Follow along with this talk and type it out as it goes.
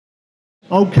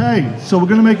Okay, so we're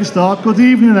going to make a start. Good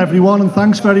evening, everyone, and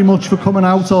thanks very much for coming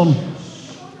out on.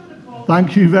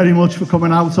 Thank you very much for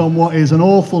coming out on what is an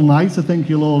awful night. I think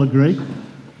you'll all agree.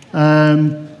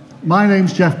 My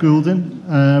name's Jeff Goulding.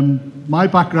 My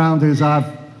background is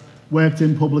I've worked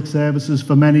in public services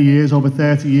for many years, over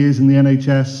 30 years in the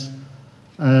NHS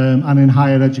and in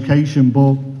higher education.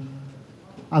 But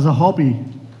as a hobby,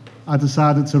 I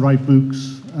decided to write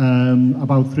books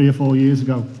about 3 or 4 years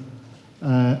ago.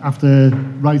 After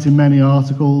writing many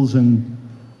articles and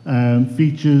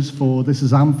features for This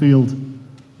Is Anfield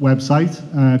website,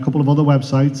 a couple of other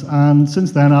websites, and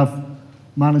since then I've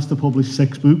managed to publish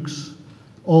 6 books,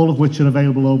 all of which are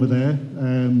available over there.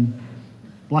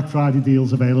 Black Friday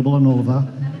deals available and all of that.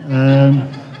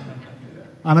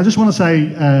 And I just want to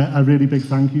say a really big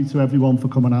thank you to everyone for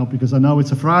coming out, because I know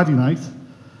it's a Friday night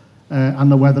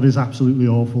and the weather is absolutely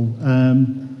awful.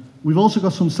 We've also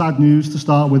got some sad news to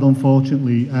start with,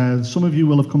 unfortunately. Some of you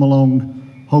will have come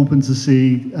along hoping to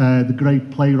see the great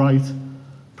playwright,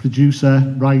 producer,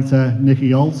 writer,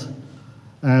 Nicky Holt.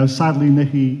 Sadly,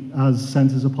 Nicky has sent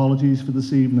his apologies for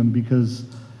this evening because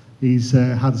he's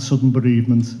had a sudden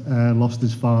bereavement, lost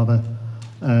his father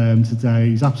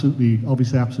today. He's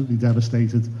obviously absolutely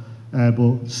devastated,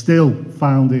 but still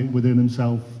found it within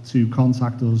himself to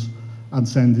contact us and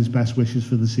send his best wishes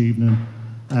for this evening.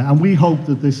 And we hope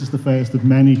that this is the first of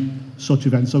many such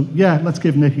events. So yeah, let's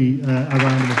give Nicky a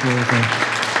round of applause.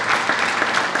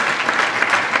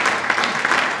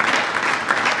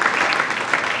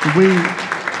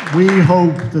 We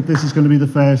hope that this is going to be the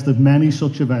first of many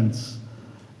such events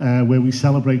where we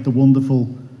celebrate the wonderful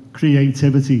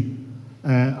creativity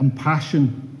and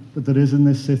passion that there is in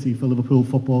this city for Liverpool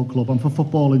Football Club and for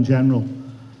football in general.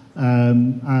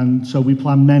 And so we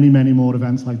plan many, many more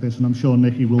events like this, and I'm sure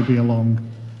Nicky will be along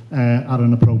at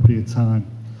an appropriate time.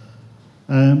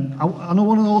 And I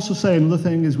want to also say another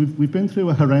thing is we've been through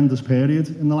a horrendous period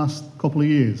in the last couple of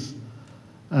years.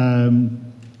 And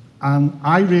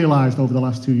I realised over the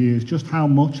last 2 years just how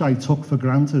much I took for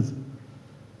granted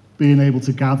being able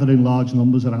to gather in large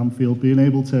numbers at Anfield, being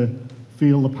able to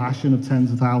feel the passion of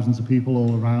tens of thousands of people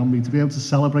all around me, to be able to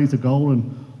celebrate a goal and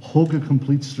hug a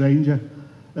complete stranger.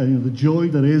 The joy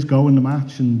that is going to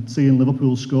match and seeing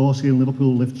Liverpool score, seeing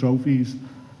Liverpool lift trophies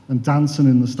and dancing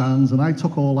in the stands. And I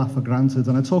took all that for granted.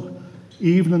 And I took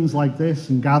evenings like this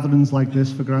and gatherings like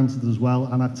this for granted as well.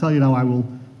 And I tell you now, I will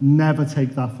never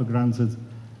take that for granted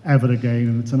ever again.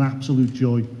 And it's an absolute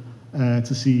joy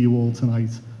to see you all tonight,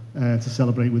 to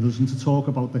celebrate with us and to talk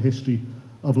about the history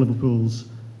of Liverpool's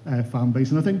fan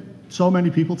base. And I think so many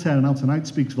people turning out tonight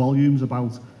speaks volumes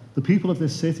about the people of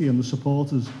this city and the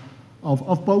supporters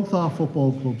of both our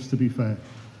football clubs, to be fair.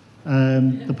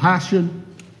 The passion,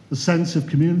 the sense of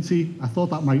community, I thought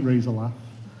that might raise a laugh.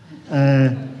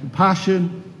 The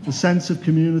passion, the sense of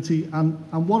community,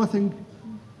 and what I think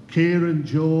Kieran,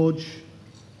 George,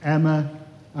 Emma,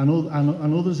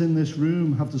 and others in this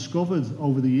room have discovered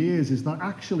over the years is that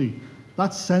actually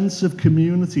that sense of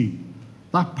community,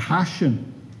 that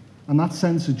passion, and that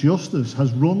sense of justice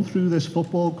has run through this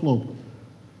football club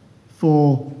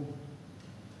for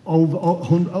over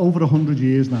 100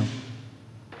 years now.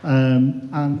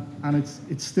 And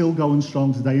it's still going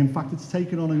strong today. In fact, it's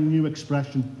taken on a new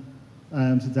expression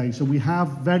today. So we have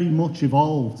very much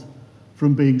evolved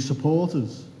from being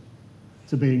supporters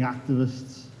to being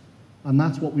activists. And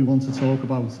that's what we want to talk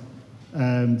about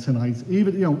tonight.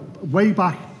 Even, way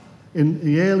back in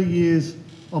the early years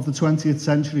of the 20th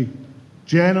century,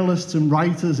 journalists and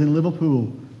writers in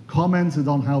Liverpool commented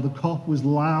on how the Kop was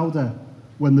louder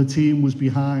when the team was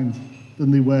behind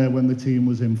than they were when the team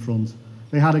was in front.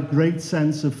 They had a great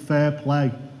sense of fair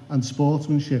play and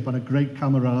sportsmanship and a great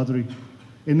camaraderie.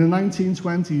 In the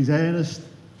 1920s, Ernest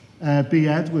B.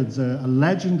 Edwards, a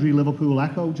legendary Liverpool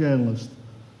Echo journalist,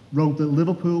 wrote that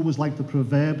Liverpool was like the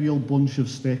proverbial bunch of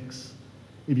sticks.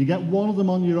 If you get one of them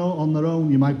on their own,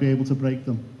 you might be able to break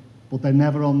them, but they're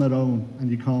never on their own,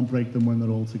 and you can't break them when they're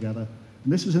all together.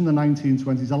 And this was in the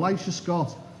 1920s. Elisha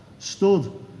Scott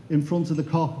stood in front of the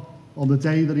Kop on the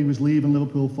day that he was leaving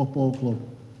Liverpool Football Club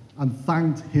and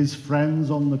thanked his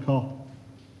friends on the Kop,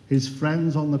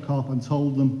 and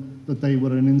told them that they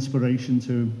were an inspiration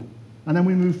to him. And then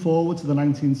we moved forward to the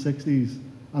 1960s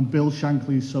and Bill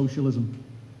Shankly's socialism.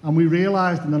 And we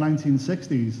realised in the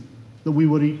 1960s that we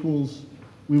were equals.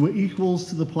 We were equals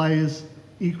to the players,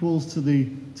 equals to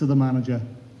the manager,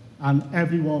 and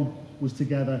everyone was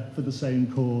together for the same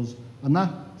cause. And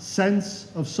that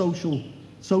sense of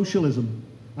socialism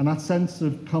and that sense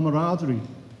of camaraderie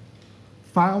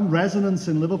found resonance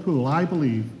in Liverpool, I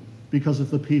believe, because of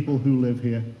the people who live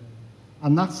here.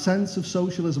 And that sense of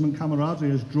socialism and camaraderie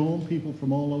has drawn people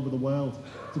from all over the world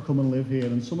to come and live here.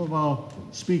 And some of our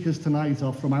speakers tonight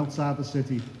are from outside the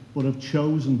city, but have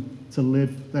chosen to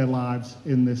live their lives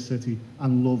in this city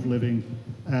and love living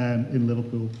in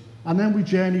Liverpool. And then we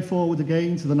journey forward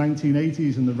again to the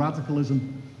 1980s and the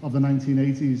radicalism of the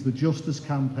 1980s, the Justice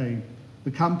Campaign,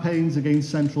 the campaigns against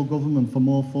central government for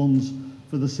more funds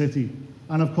for the city.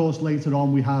 And of course, later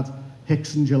on, we had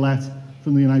Hicks and Gillette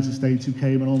from the United States who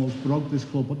came and almost broke this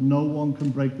club, but no one can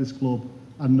break this club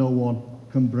and no one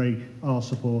can break our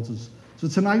supporters. So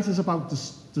tonight is about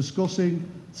discussing,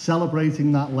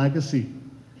 celebrating that legacy,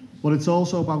 but it's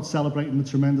also about celebrating the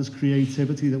tremendous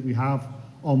creativity that we have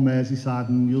on Merseyside,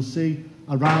 and you'll see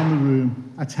around the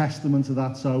room a testament to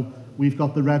that. So we've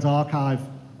got the Red Archive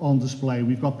on display.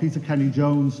 We've got Peter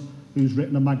Kenny-Jones, who's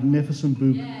written a magnificent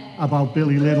book about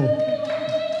Billy Little.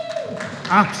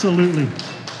 Absolutely.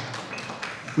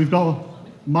 We've got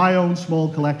my own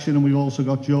small collection, and we've also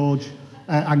got George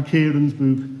and Kieran's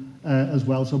book as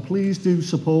well. So please do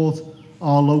support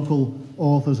our local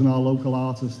authors and our local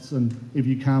artists, and if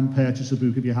you can, purchase a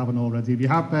book if you haven't already. If you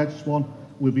have purchased one,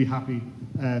 we'll be happy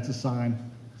to sign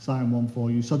one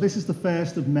for you. So this is the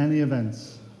first of many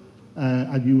events,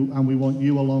 and we want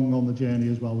you along on the journey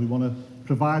as well. We want to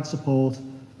provide support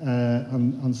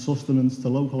and sustenance to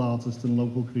local artists and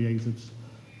local creatives.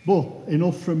 But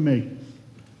enough from me,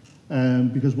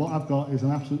 because what I've got is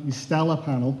an absolutely stellar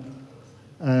panel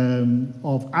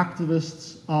of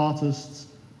activists, artists,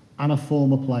 and a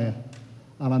former player.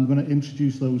 And I'm going to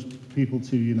introduce those people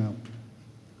to you now.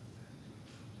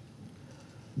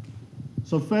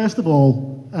 So first of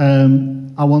all,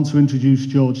 I want to introduce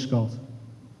George Scott.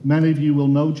 Many of you will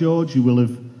know George, you will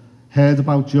have heard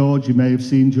about George, you may have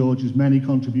seen George's many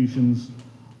contributions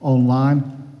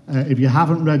online. If you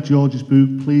haven't read George's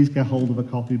book, please get hold of a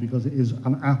copy, because it is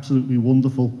an absolutely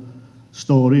wonderful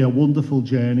story, a wonderful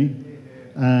journey.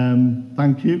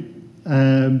 Thank you.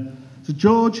 So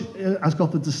George has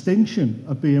got the distinction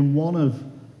of being one of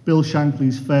Bill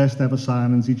Shankly's first ever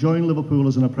signings. He joined Liverpool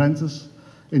as an apprentice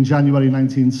in January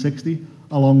 1960,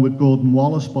 along with Gordon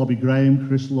Wallace, Bobby Graham,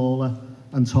 Chris Lawler,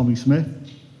 and Tommy Smith.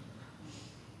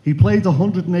 He played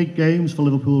 108 games for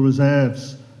Liverpool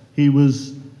reserves. He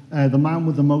was the man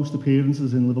with the most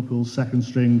appearances in Liverpool's second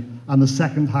string and the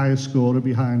second highest scorer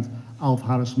behind Alf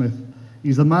Harrismith.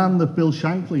 He's the man that Bill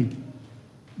Shankly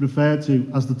referred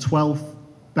to as the 12th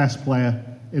best player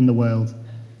in the world.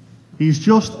 He's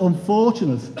just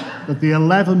unfortunate that the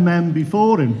 11 men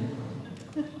before him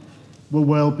were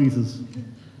world beaters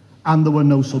and there were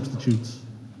no substitutes.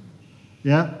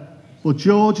 Yeah? But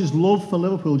George's love for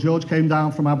Liverpool, George came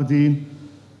down from Aberdeen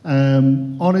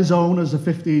on his own as a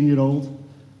 15-year-old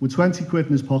with 20 quid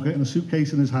in his pocket and a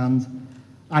suitcase in his hand,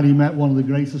 and he met one of the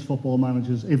greatest football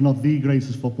managers, if not the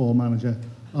greatest football manager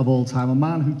of all time, a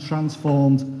man who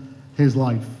transformed his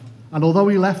life. And although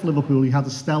he left Liverpool, he had a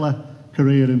stellar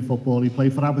career in football. He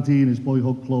played for Aberdeen, his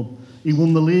boyhood club. He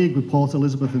won the league with Port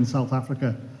Elizabeth in South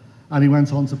Africa, and he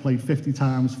went on to play 50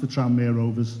 times for Tranmere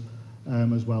Rovers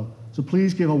as well. So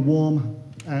please give a warm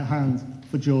hand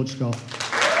for George Scott.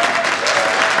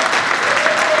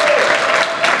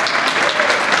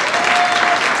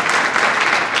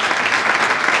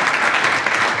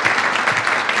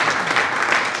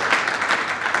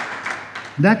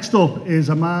 Next up is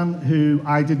a man who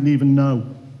I didn't even know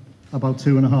about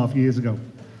 2.5 years ago.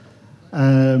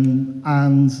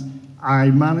 And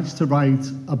I managed to write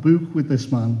a book with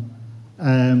this man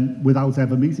without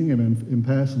ever meeting him in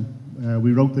person.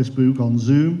 We wrote this book on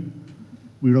Zoom,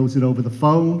 we wrote it over the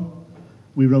phone,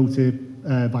 we wrote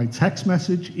it by text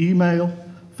message, email,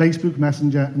 Facebook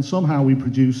Messenger, and somehow we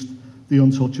produced The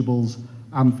Untouchables,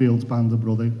 Anfield's Band of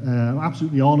Brother. I'm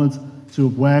absolutely honoured to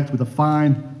have worked with a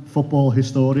fine football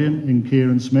historian in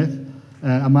Kieran Smith,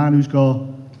 a man who's got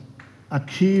a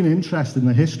keen interest in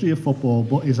the history of football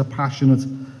but is a passionate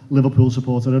Liverpool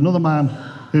supporter. Another man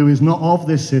who is not of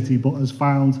this city but has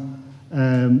found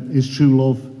his true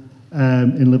love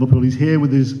in Liverpool. He's here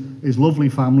with his lovely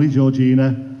family, Georgina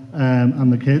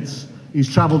and the kids.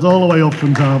 He's travelled all the way up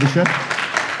from Derbyshire.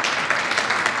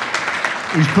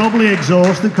 He's probably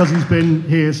exhausted because he's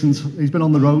been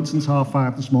on the road since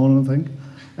 5:30 this morning, I think.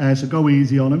 So go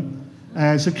easy on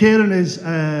him. So Kieran is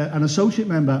an associate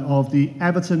member of the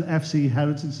Everton FC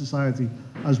Heritage Society,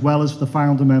 as well as the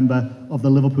founder member of the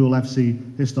Liverpool FC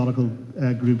Historical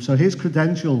Group. So his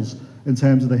credentials in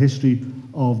terms of the history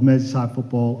of Merseyside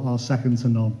football are second to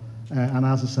none. And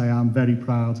as I say, I'm very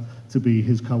proud to be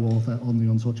his co-author on The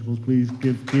Untouchables. Please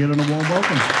give Kieran a warm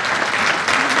welcome.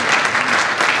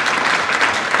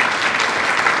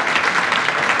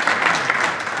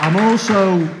 I'm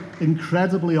also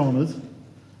incredibly honoured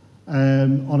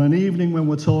On an evening when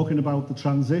we're talking about the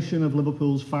transition of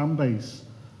Liverpool's fan base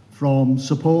from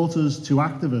supporters to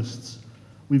activists,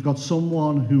 we've got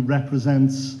someone who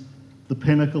represents the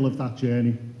pinnacle of that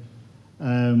journey.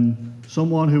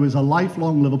 Someone who is a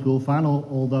lifelong Liverpool fan,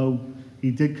 although he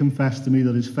did confess to me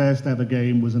that his first ever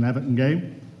game was an Everton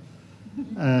game.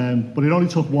 But it only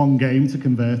took one game to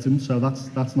convert him, so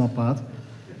that's not bad.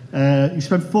 He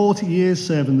spent 40 years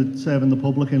serving the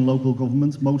public in local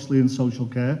government, mostly in social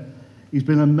care. He's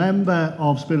been a member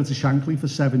of Spirit of Shankly for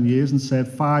 7 years and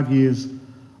served 5 years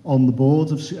on the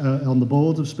board of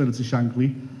Spirit of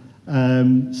Shankly,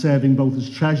 serving both as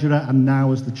treasurer and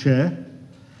now as the chair.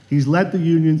 He's led the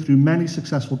union through many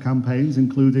successful campaigns,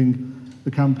 including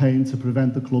the campaign to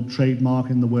prevent the club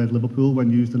trademarking the word Liverpool when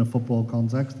used in a football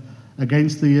context,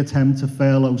 against the attempt to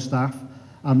furlough staff,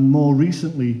 and more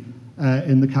recently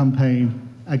in the campaign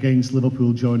against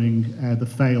Liverpool joining the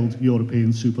failed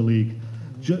European Super League.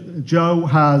 Joe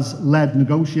has led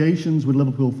negotiations with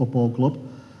Liverpool Football Club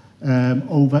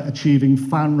over achieving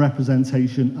fan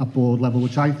representation at board level,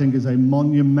 which I think is a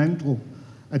monumental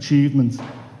achievement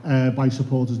by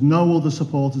supporters. No other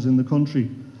supporters in the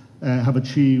country have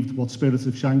achieved what Spirit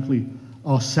of Shankly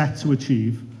are set to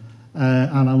achieve,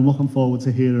 and I'm looking forward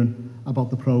to hearing about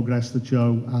the progress that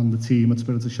Joe and the team at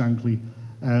Spirit of Shankly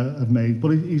have made.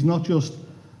 But he's not just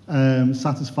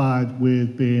satisfied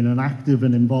with being an active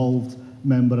and involved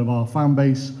member of our fan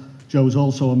base. Joe is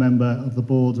also a member of the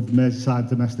board of Merseyside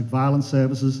Domestic Violence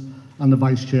Services and the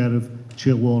vice chair of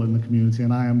Chillwall in the community,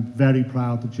 and I am very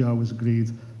proud that Joe has agreed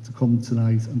to come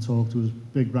tonight and talk to us.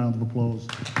 Big round of applause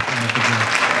for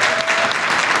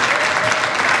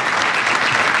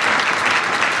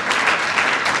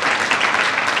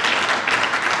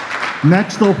Joe.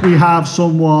 Next up, we have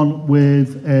someone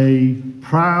with a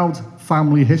proud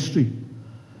family history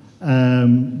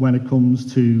when it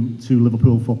comes to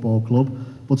Liverpool Football Club,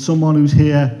 but someone who's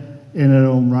here in her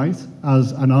own right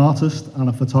as an artist and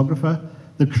a photographer,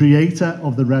 the creator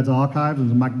of the Red Archive.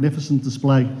 There's a magnificent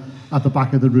display at the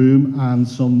back of the room and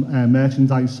some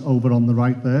merchandise over on the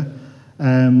right there.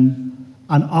 An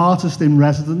artist in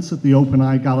residence at the Open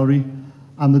Eye Gallery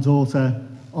and the daughter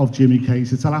of Jimmy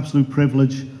Case. It's an absolute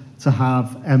privilege to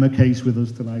have Emma Case with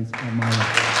us tonight on my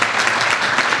left.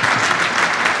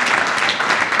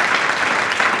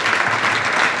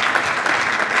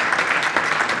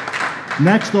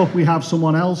 Next up, we have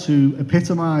someone else who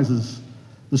epitomises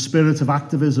the spirit of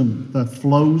activism that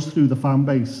flows through the fan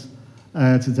base.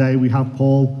 Today we have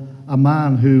Paul, a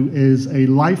man who is a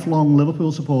lifelong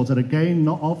Liverpool supporter, again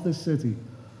not of this city,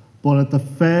 but at the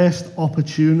first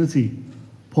opportunity,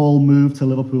 Paul moved to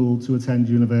Liverpool to attend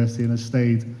university and has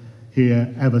stayed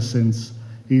here ever since.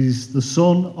 He's the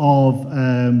son of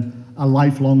a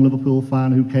lifelong Liverpool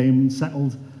fan who came and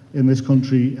settled in this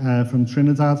country from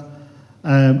Trinidad,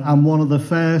 and one of the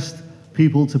first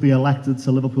people to be elected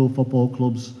to Liverpool Football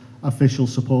Club's official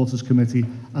supporters committee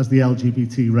as the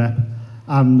LGBT rep,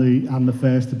 and the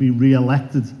first to be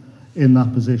re-elected in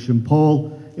that position.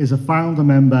 Paul is a founder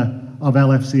member of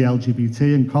LFC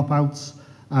LGBT and Cop-Outs,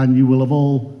 and you will have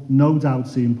all no doubt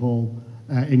seen Paul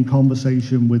in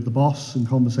conversation with the boss, in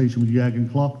conversation with Jurgen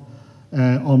Klopp,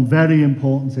 on very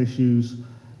important issues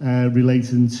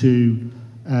relating to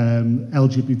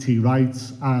LGBT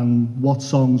rights and what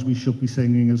songs we should be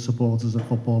singing as supporters of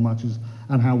football matches,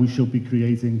 and how we should be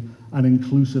creating an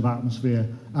inclusive atmosphere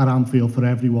at Anfield for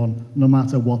everyone, no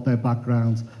matter what their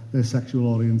background, their sexual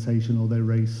orientation or their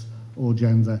race or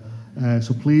gender.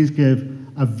 So please give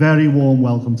a very warm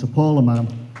welcome to Paul Amam.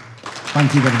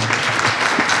 Thank you very much.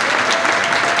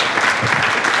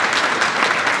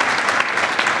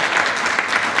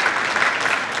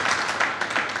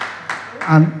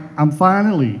 And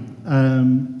finally,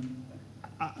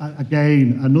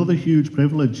 again, another huge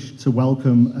privilege to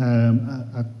welcome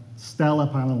a stellar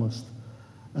panellist,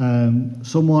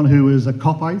 someone who is a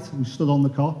Copite, who stood on the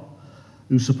Kop,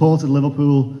 who supported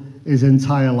Liverpool his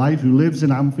entire life, who lives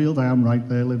in Anfield. I am right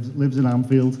there, lives in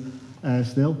Anfield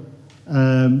still.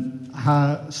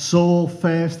 Saw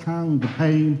firsthand the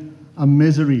pain and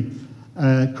misery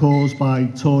caused by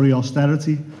Tory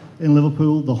austerity in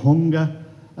Liverpool, the hunger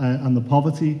and the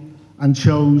poverty, and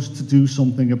chose to do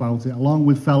something about it, along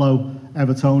with fellow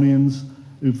Evertonians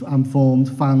and formed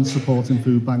fans supporting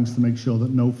food banks to make sure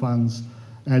that no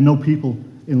people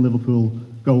in Liverpool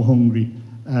go hungry,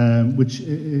 which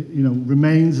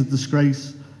remains a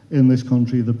disgrace in this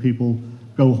country that people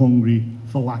go hungry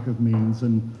for lack of means.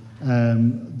 And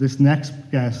this next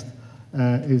guest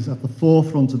is at the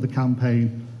forefront of the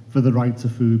campaign for the right to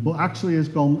food, but actually has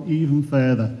gone even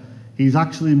further. He's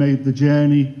actually made the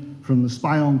journey from the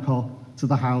Spy on Kop to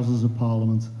the Houses of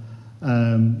Parliament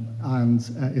and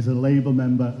is a Labour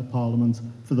Member of Parliament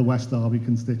for the West Derby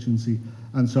constituency.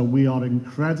 And so we are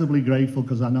incredibly grateful,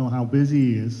 because I know how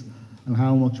busy he is and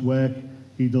how much work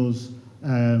he does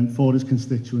for his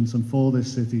constituents and for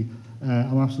this city.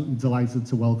 I'm absolutely delighted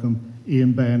to welcome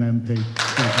Ian Byrne MP.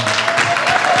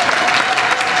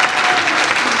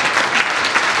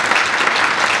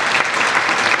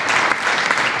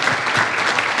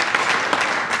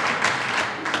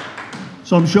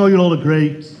 So I'm sure you'll all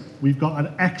agree, we've got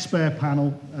an expert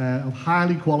panel of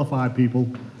highly qualified people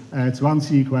to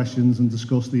answer your questions and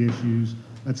discuss the issues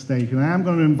at stake. And I am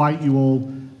going to invite you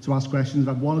all to ask questions.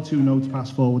 I've one or two notes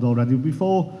passed forward already.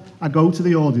 Before I go to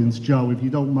the audience, Joe, if you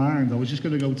don't mind, I was just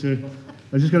going to go to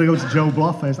Joe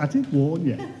Bloff first. I did warn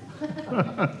you.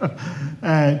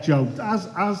 Joe,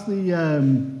 as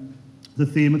the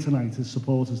theme of tonight is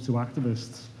supporters to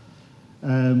activists,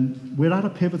 we're at a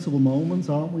pivotal moment,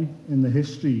 aren't we, in the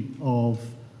history of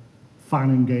fan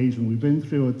engagement. We've been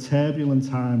through a turbulent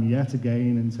time yet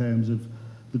again in terms of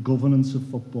the governance of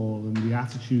football and the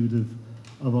attitude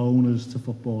of owners to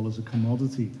football as a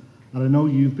commodity. And I know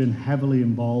you've been heavily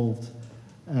involved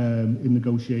in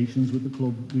negotiations with the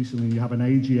club recently. You have an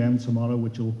AGM tomorrow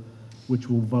which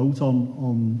will vote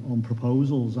on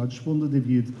proposals. I just wondered if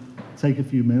you'd take a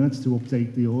few minutes to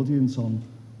update the audience on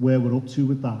where we're up to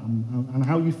with that and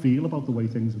how you feel about the way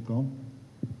things have gone.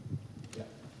 Yeah.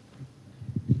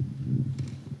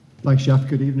 Thanks, Jeff.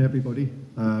 Good evening, everybody.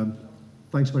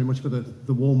 Thanks very much for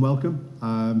the warm welcome.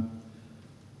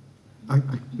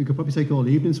 We could probably take all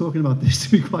evening talking about this,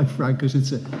 to be quite frank, because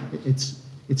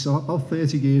it's about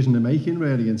 30 years in the making,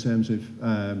 really, in terms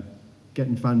of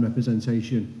getting fan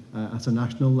representation at a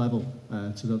national level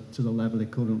to the level it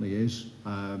currently is.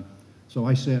 So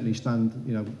I certainly stand,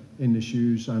 in the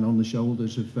shoes and on the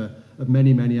shoulders of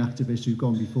many activists who've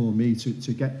gone before me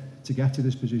to get to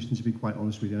this position. To be quite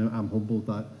honest with you, I'm humbled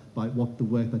by what the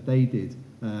work that they did,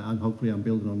 and hopefully I'm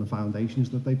building on the foundations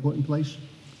that they put in place.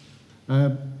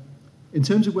 In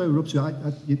terms of where we're up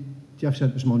to, Jeff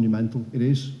said it was monumental. It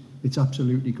is. It's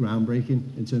absolutely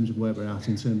groundbreaking in terms of where we're at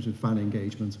in terms of fan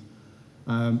engagement.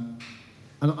 And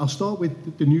I'll start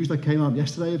with the news that came out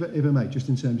yesterday, if I may, just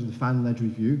in terms of the fan-led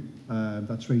review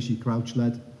that Tracy Crouch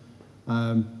led.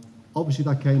 Obviously,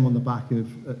 that came on the back of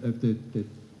the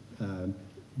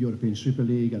European Super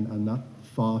League and that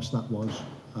farce that was.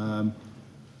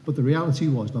 But the reality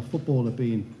was that football had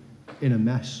been in a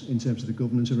mess in terms of the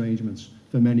governance arrangements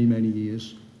for many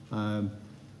years.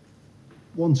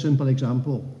 One simple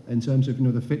example, in terms of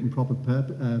the fit and proper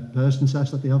person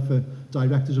test that they have for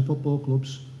directors of football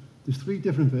clubs, there's 3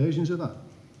 different versions of that.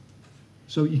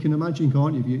 So you can imagine,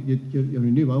 can't you, you're a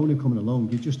new owner coming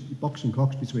along, you just box and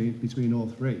cocks between all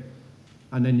 3,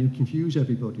 and then you confuse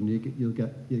everybody and you'll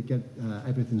get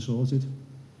everything sorted.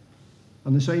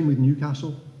 And the same with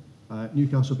Newcastle.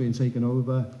 Newcastle being taken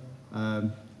over.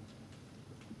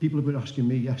 People have been asking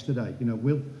me yesterday,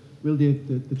 will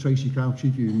the Tracy Crouch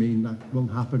review mean that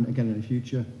won't happen again in the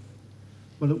future?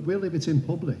 Well, it will if it's in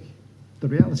public. The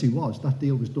reality was that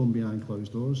deal was done behind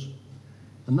closed doors.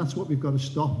 And that's what we've got to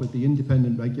stop with the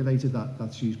independent regulator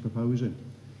that she's proposing,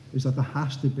 is that there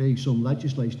has to be some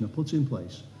legislation that puts in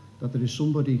place that there is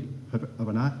somebody of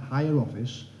a higher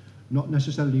office, not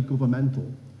necessarily governmental,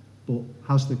 but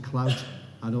has the clout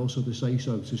and also the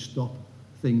say-so to stop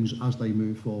things as they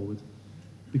move forward.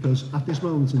 Because at this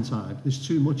moment in time, there's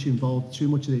too much involved, too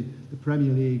much of the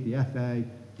Premier League, the FA,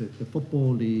 the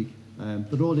Football League,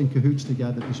 they're all in cahoots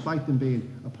together, despite them being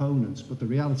opponents. But the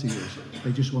reality is,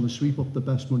 they just want to sweep up the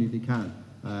best money they can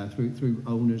through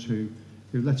owners who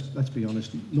let's be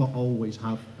honest, not always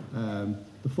have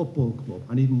the football club,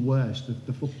 and even worse,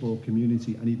 the football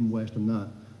community, and even worse than that,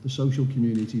 the social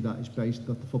community that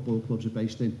the football clubs are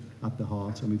based in at the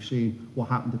heart. And we've seen what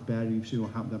happened at Bury, we've seen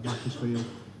what happened at Macclesfield,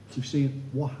 we've seen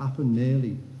what happened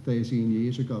nearly 13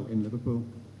 years ago in Liverpool.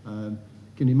 Can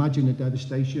you imagine the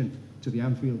devastation to the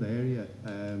Anfield area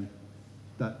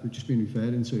that we've just been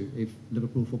referring to if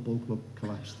Liverpool Football Club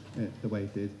collapsed the way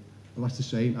it did? Well, that's the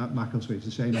same at Macclesfield, it's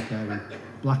the same at Bury.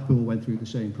 Blackpool went through the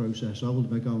same process,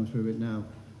 Oldham are going through it now.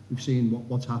 We've seen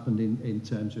what's happened in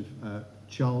terms of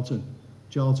Charlton.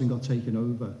 Charlton got taken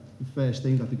over. The first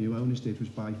thing that the new owners did was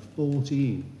buy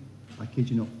 14, I kid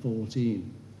you not,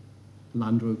 14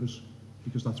 Land Rovers,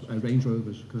 because that's Range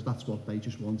Rovers, because that's what they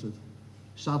just wanted.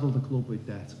 Saddled the club with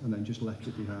debt and then just left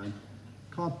it behind.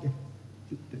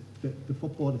 The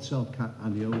football itself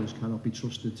and the owners cannot be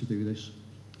trusted to do this.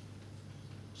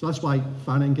 So that's why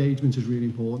fan engagement is really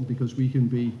important, because we can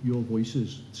be your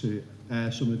voices to air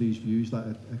some of these views that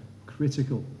are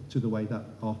critical to the way that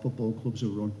our football clubs are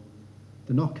run.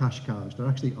 They're not cash cows, they're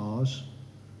actually ours.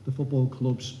 The football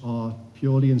clubs are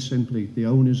purely and simply, the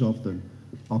owners of them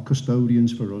are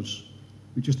custodians for us.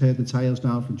 We just heard the tales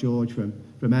now from George, from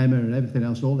Emma and everything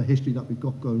else, all the history that we've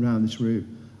got going around this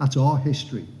room. That's our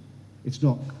history. It's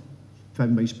not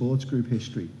Fenway Sports Group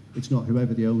history. It's not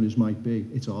whoever the owners might be.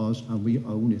 It's ours, and we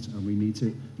own it, and we need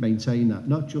to maintain that,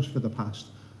 not just for the past,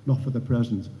 not for the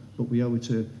present, but we owe it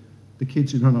to the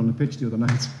kids who ran on the pitch the other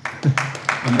night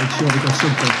and make sure they got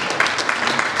something.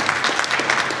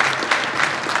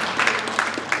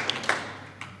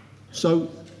 So,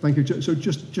 thank you. So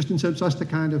just in terms, that's the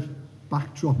kind of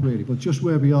backdrop really, but just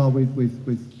where we are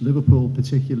with Liverpool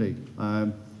particularly.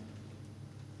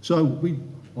 So we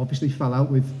obviously fell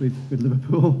out with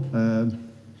Liverpool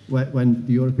when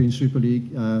the European Super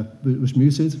League was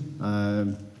mooted.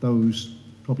 Those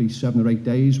probably 7 or 8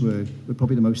 days were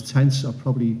probably the most tense I've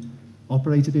probably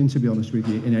operated in, to be honest with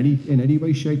you, in any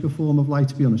way, shape or form of life,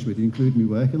 to be honest with you, including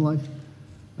my working life.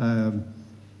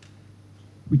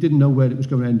 We didn't know where it was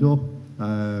going to end up.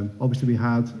 Obviously, we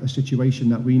had a situation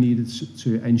that we needed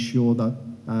to ensure that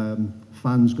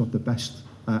fans got the best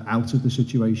out of the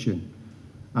situation.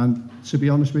 And to be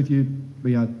honest with you,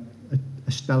 we had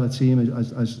a stellar team,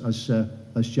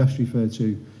 as Jeff's referred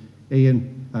to.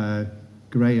 Ian,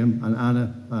 Graham and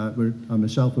Anna and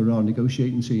myself were our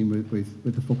negotiating team with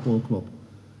the football club.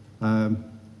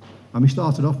 And we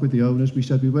started off with the owners. We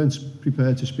said we weren't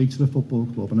prepared to speak to the football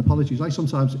club. And apologies, I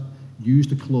sometimes use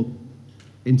the club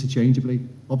interchangeably.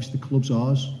 Obviously the club's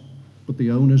ours, but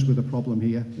the owners were the problem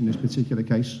here in this particular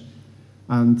case.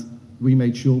 And we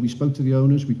made sure we spoke to the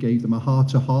owners, we gave them a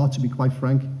heart-to-heart, to be quite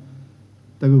frank.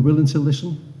 They were willing to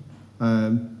listen.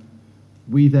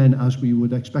 We then, as we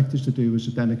would expect us to do as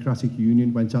a democratic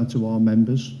union, went out to our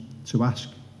members to ask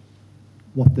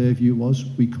what their view was.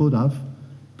 We could have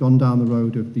gone down the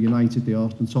road of the United, the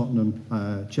Arsenal,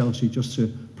 Tottenham, Chelsea, just to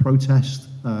protest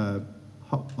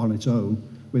on its own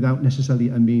without necessarily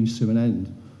a means to an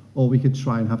end, or we could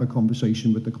try and have a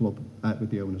conversation with the club, with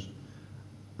the owners.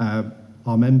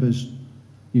 Our members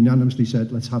unanimously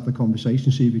said, let's have the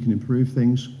conversation, see if we can improve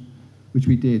things, which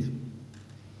we did.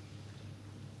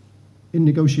 In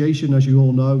negotiation, as you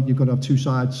all know, you've got to have two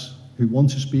sides who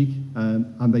want to speak,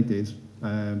 and they did.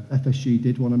 FSG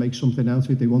did want to make something out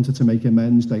of it. They wanted to make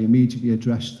amends. They immediately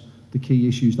addressed the key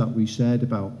issues that we said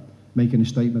about making a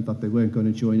statement that they weren't going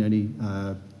to join any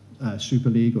Super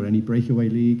League or any breakaway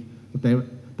league, but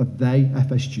they,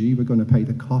 FSG, were going to pay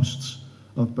the costs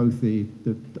of both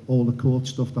all the court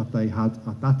stuff that they had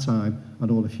at that time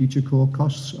and all the future court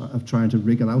costs of trying to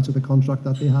wriggle out of the contract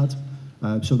that they had.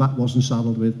 So that wasn't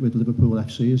saddled with Liverpool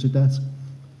FC as a debt.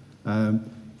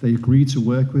 They agreed to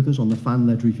work with us on the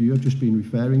fan-led review I've just been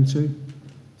referring to.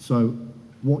 So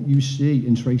what you see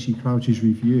in Tracy Crouch's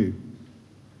review,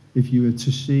 if you were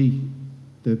to see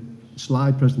the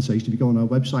slide presentation, if you go on our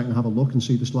website and have a look and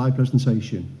see the slide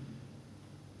presentation,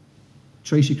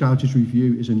 Tracy Crouch's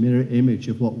review is a mirror image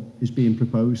of what is being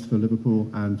proposed for Liverpool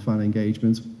and fan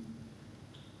engagement.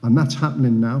 And that's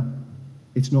happening now.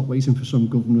 It's not waiting for some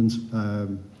government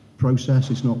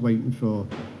process. It's not waiting for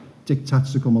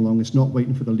diktats to come along. It's not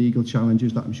waiting for the legal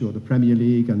challenges that I'm sure the Premier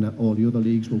League and all the other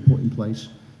leagues will put in place.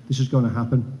 This is going to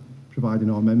happen, providing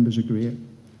our members agree it.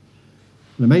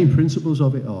 And the main principles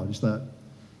of it is that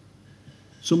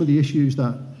some of the issues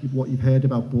that what you've heard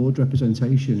about board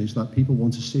representation is that people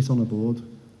want to sit on a board.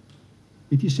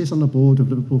 If you sit on the board of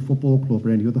Liverpool Football Club or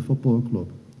any other football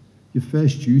club, your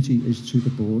first duty is to the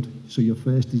board. So your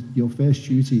first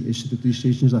duty is to the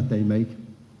decisions that they make.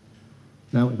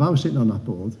 Now, if I was sitting on that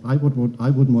board, I wouldn't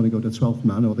want to go to 12th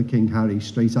man or the King Harry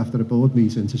straight after a board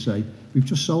meeting to say, we've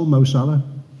just sold Mo Salah.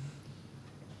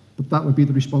 But that would be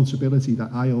the responsibility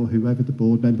that I or whoever the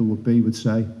board member would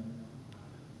say.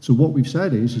 So what we've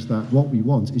said is that what we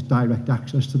want is direct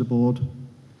access to the board.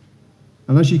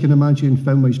 And as you can imagine,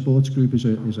 Fenway Sports Group is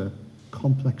a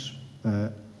complex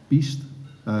beast.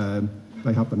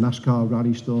 They have the NASCAR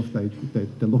rally stuff.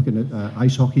 They're looking at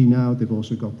ice hockey now. They've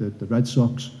also got the Red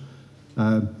Sox.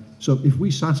 So if we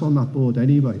sat on that board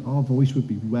anyway, our voice would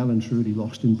be well and truly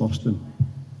lost in Boston.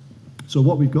 So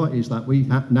what we've got is that we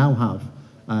now have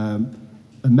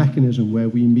a mechanism where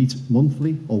we meet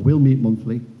monthly, or will meet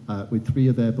monthly, with 3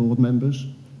 of their board members,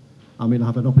 and we'll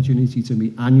have an opportunity to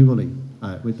meet annually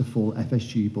with the full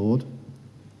FSG board.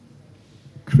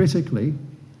 Critically,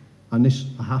 and this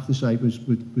I have to say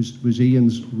was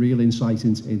Ian's real insight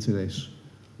into this,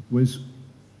 was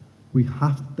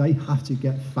they have to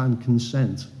get fan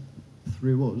consent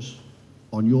through us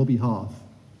on your behalf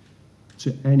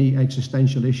to any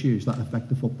existential issues that affect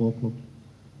the football club.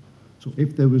 So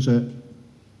if there was a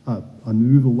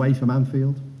move away from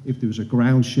Anfield, if there was a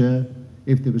ground share,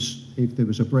 if there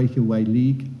was a breakaway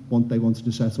league one they wanted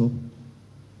to set up,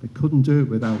 they couldn't do it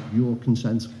without your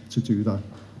consent to do that.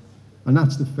 And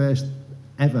that's the first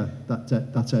ever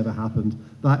that's ever happened.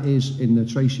 That is, in the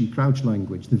Tracy Crouch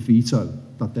language, the veto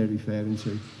that they're referring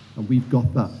to. And we've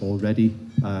got that already,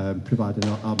 providing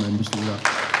our members do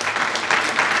that.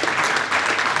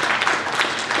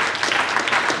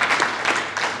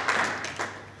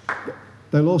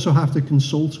 They'll also have to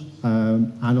consult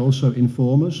and also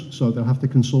inform us. So they'll have to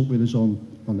consult with us on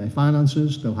their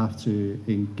finances. They'll have to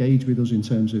engage with us in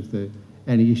terms of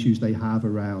any issues they have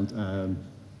around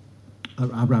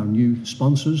new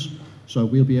sponsors. So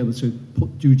we'll be able to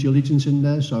put due diligence in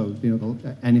there. So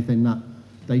anything that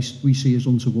we see as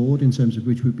untoward in terms of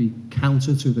which would be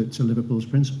counter to Liverpool's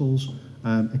principles.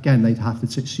 Again, they'd have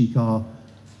to seek our,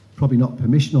 probably not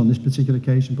permission on this particular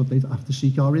occasion, but they'd have to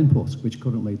seek our input, which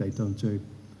currently they don't do.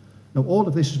 Now, all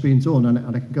of this has been done, and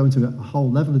I can go into a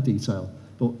whole level of detail,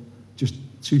 but just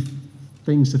two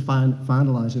things to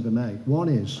finalise, if I may. One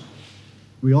is,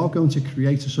 we are going to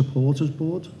create a supporters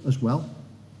board as well.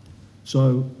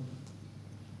 So,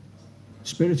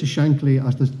 Spirit of Shankly,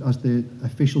 as the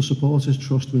official supporters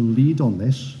trust, will lead on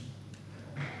this.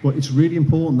 But it's really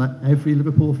important that every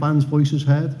Liverpool fan's voice is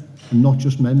heard, and not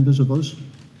just members of us.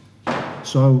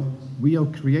 So we are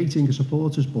creating a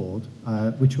supporters board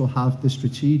which will have the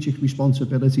strategic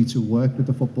responsibility to work with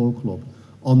the football club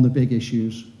on the big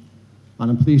issues. And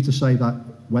I'm pleased to say that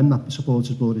when that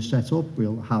supporters board is set up,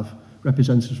 we'll have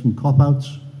representatives from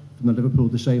Cop-Outs, from the Liverpool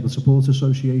Disabled Supporters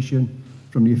Association,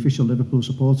 from the official Liverpool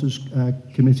supporters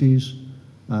committees,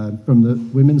 from the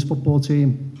women's football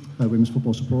team, women's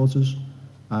football supporters,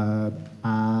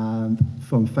 and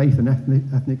from faith and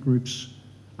ethnic groups,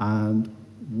 and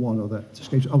one other,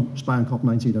 Spine Cop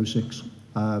 1906.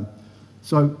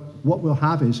 So what we'll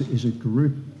have is a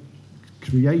group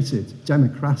created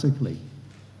democratically.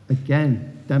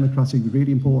 Again, democratic,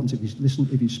 really important.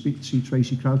 If you see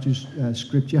Tracy Crouch's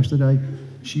script yesterday,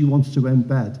 she wanted to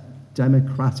embed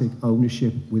democratic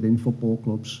ownership within football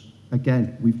clubs.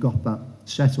 Again, we've got that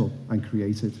set up and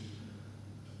created.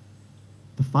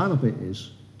 The final bit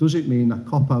is, does it mean that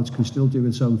Cop-Outs can still do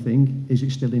its own thing? Is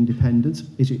it still independent?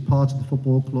 Is it part of the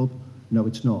football club? No,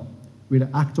 it's not. Will it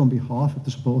act on behalf of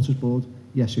the supporters board?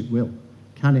 Yes, it will.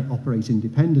 Can it operate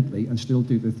independently and still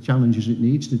do the challenges it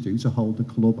needs to do to hold the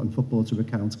club and football to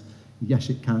account? Yes,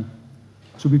 it can.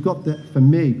 So we've got for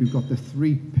me, we've got the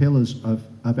three pillars of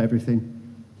everything.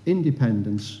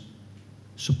 Independence,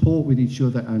 support with each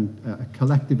other, and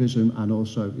collectivism, and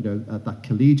also that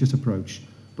collegiate approach,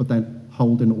 but then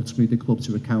holding ultimately the club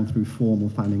to account through formal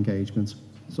fan engagement.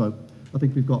 So I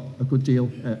think we've got a good deal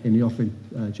in the offing,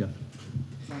 Jeff.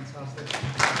 Fantastic.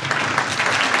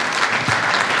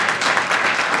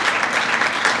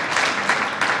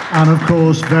 And of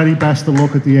course, very best to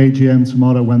look at the AGM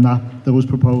tomorrow when those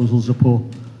proposals are put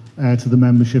to the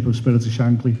membership of Spirit of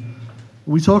Shankly.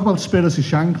 We talk about Spirit of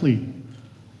Shankly.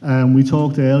 We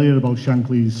talked earlier about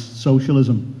Shankly's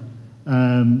socialism.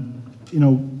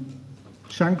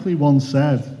 Shankly once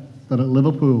said that at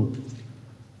Liverpool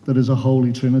there is a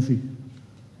holy trinity.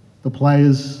 The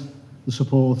players, the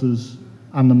supporters,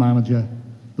 and the manager.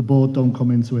 The board don't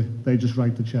come into it. They just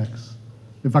write the cheques.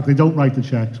 In fact, they don't write the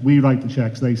cheques. We write the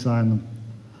cheques, they sign them.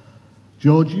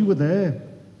 George, you were there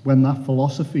when that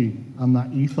philosophy and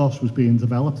that ethos was being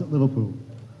developed at Liverpool.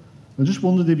 I just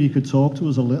wondered if you could talk to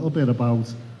us a little bit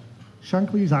about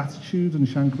Shankly's attitude and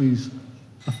Shankly's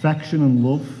affection and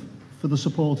love for the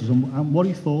supporters, and what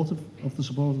he thought of the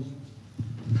supporters.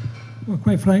 Well,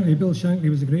 quite frankly, Bill Shankly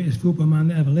was the greatest football man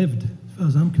that ever lived, as far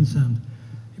as I'm concerned.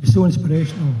 He was so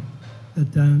inspirational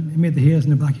that he made the hairs in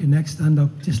the back of your neck stand up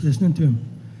just listening to him.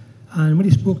 And when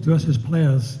he spoke to us as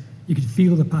players, you could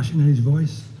feel the passion in his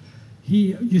voice.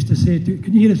 He used to say,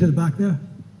 can you hear us at the back there?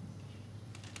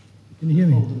 Can you hear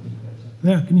me?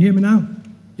 There, can you hear me now?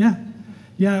 Yeah?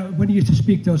 Yeah, when he used to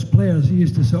speak to us players, he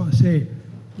used to sort of say,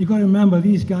 you've got to remember,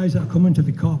 these guys that are coming to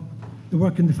the Cop, they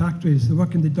work in the factories, they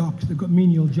work in the docks, they've got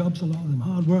menial jobs, a lot of them,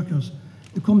 hard workers.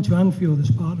 They come to Anfield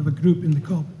as part of a group in the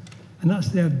Cop, and that's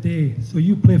their day. So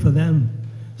you play for them.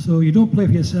 So you don't play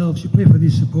for yourselves, you play for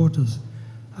these supporters.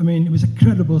 I mean, it was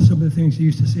incredible, some of the things he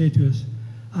used to say to us.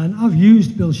 And I've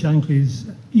used Bill Shankly's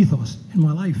ethos in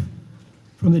my life,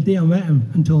 from the day I met him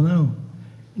until now.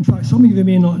 In fact, some of you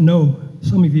may not know,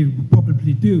 some of you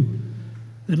probably do,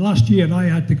 that last year I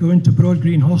had to go into Broad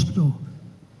Green Hospital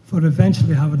for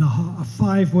eventually having a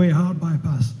 5-way heart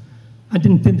bypass. I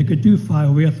didn't think they could do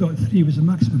 5-way, I thought 3 was the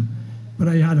maximum, but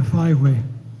I had a 5-way.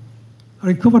 I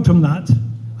recovered from that,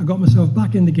 I got myself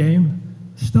back in the game,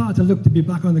 started to look to be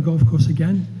back on the golf course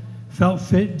again, felt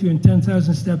fit, doing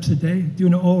 10,000 steps a day,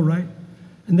 doing it all right.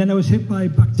 And then I was hit by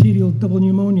bacterial double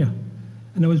pneumonia.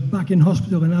 And I was back in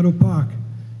hospital in Arrow Park,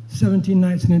 17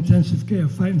 nights in intensive care,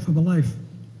 fighting for my life.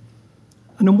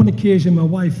 And on one occasion, my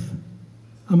wife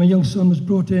and my young son was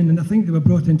brought in, and I think they were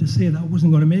brought in to say that I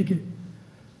wasn't going to make it.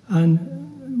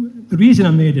 And the reason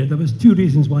I made it, there was two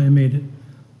reasons why I made it.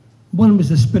 One was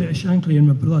the spirit of Shankly in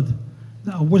my blood,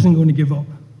 that I wasn't going to give up.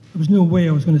 There was no way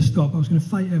I was going to stop. I was going to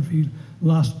fight every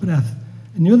last breath.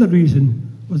 And the other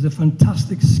reason was the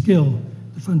fantastic skill,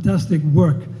 the fantastic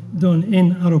work done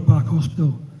in Arrow Park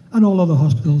Hospital and all other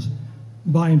hospitals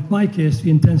by, in my case, the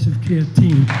intensive care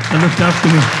team that looked after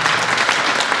me.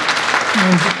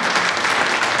 And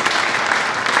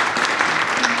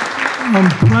I'm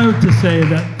proud to say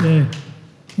that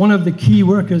one of the key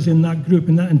workers in that group,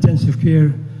 in that intensive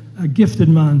care, a gifted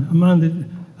man, a man that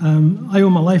I owe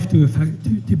my life to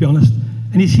be honest,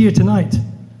 and he's here tonight.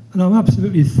 And I'm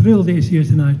absolutely thrilled that he's here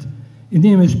tonight. His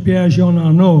name is Pierre-Jean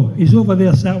Arnaud. He's over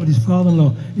there sat with his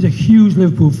father-in-law. He's a huge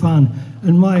Liverpool fan,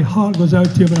 and my heart goes out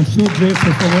to him, and I'm so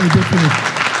grateful for what he did for me.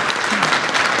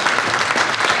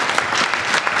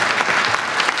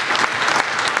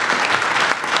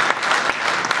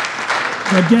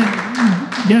 But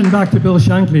getting back to Bill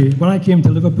Shankly, when I came to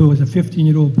Liverpool as a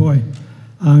 15-year-old boy,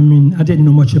 I mean, I didn't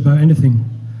know much about anything.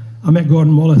 I met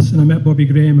Gordon Wallace and I met Bobby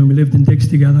Graham, and we lived in Diggs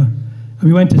together. And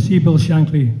we went to see Bill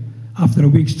Shankly after a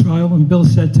week's trial, and Bill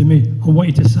said to me, I want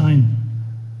you to sign.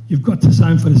 You've got to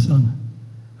sign for the son.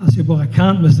 I said, well, I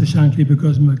can't, Mr. Shankly,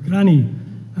 because my granny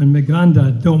and my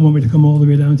granddad don't want me to come all the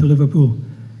way down to Liverpool.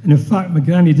 And in fact, my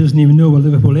granny doesn't even know where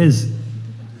Liverpool is.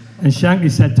 And Shankly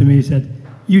said to me, he said,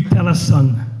 you tell us,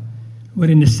 son,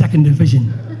 we're in the 2nd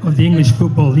division of the English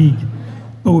Football League,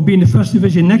 but we'll be in the 1st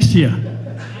division next year.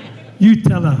 You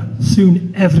tell her,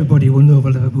 soon everybody will know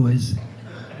where Liverpool is.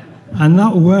 And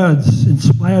that words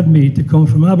inspired me to come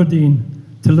from Aberdeen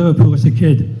to Liverpool as a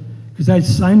kid, because I'd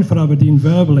signed for Aberdeen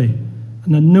verbally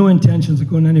and had no intentions of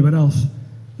going anywhere else.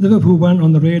 Liverpool weren't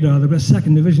on the radar. They were a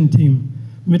 2nd division team,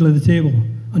 middle of the table,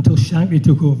 until Shankly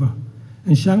took over.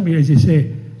 And Shankly, as you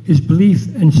say, his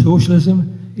belief in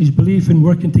socialism, his belief in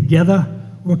working together,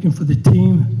 working for the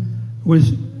team,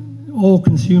 was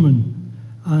all-consuming.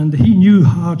 And he knew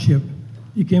hardship.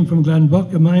 He came from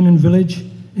Glenbuck, a mining village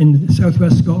in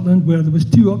southwest Scotland, where there was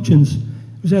 2 options. It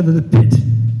was either the pit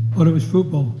or it was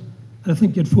football. And I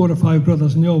think he had 4 or 5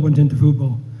 brothers, and they all went into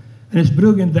football. And it's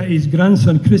brilliant that his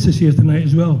grandson Chris is here tonight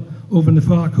as well, over in the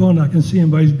far corner. I can see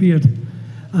him by his beard.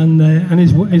 And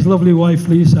his lovely wife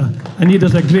Lisa. And he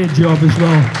does a great job as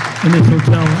well in this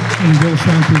hotel in Bill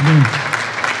Shankly's name.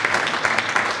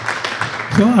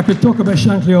 So I could talk about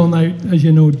Shankly all night, as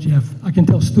you know, Jeff. I can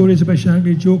tell stories about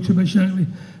Shankly, jokes about Shankly.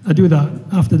 I do that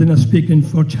after dinner speaking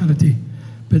for charity.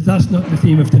 But that's not the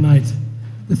theme of tonight.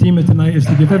 The theme of tonight is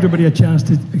to give everybody a chance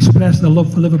to express their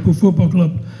love for Liverpool Football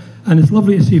Club. And it's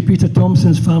lovely to see Peter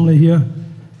Thompson's family here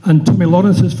and Tommy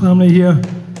Lawrence's family here.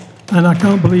 And I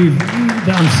can't believe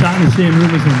that I'm sat in the same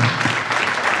room as them.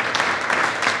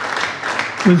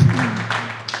 Because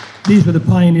these were the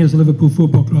pioneers of Liverpool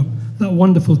Football Club, that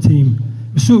wonderful team.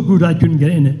 It was so good I couldn't get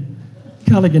in it.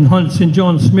 Callaghan, Hunt, St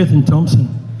John, Smith and Thompson.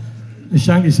 And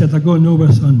Shankly said, I go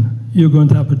nowhere, son. You're going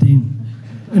to Aberdeen.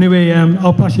 Anyway,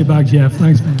 I'll pass you back, Jeff.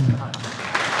 Thanks very much.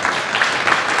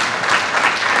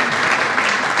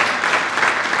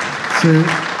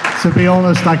 To be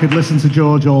honest, I could listen to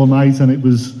George all night, and it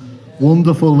was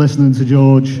wonderful listening to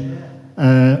George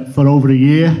for over a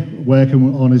year,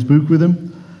 working on his book with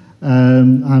him.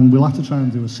 And we'll have to try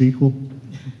and do a sequel.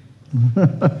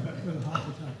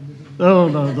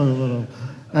 No.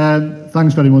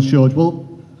 Thanks very much, George. Well,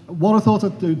 what I thought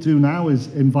I'd do now is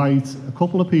invite a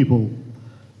couple of people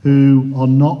who are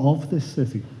not of this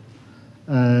city,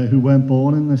 who weren't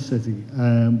born in this city,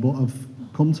 but have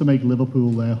come to make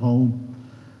Liverpool their home,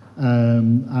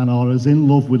 and are as in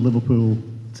love with Liverpool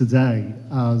today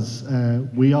as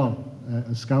we are,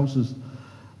 as Scousers.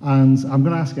 And I'm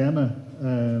going to ask Emma,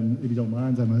 if you don't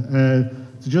mind, Emma,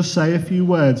 to just say a few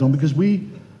words on, because we're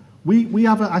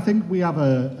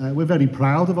very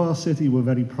proud of our city, we're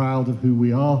very proud of who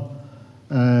we are,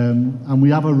 and we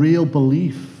have a real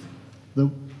belief that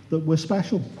we're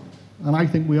special, and I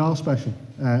think we are special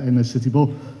in this city. But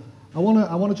I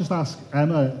want to just ask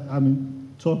Emma, I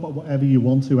mean, talk about whatever you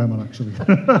want to, Emma, actually.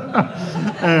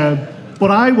 But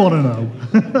I want to know,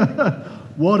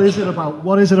 what is it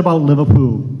about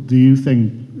Liverpool, do you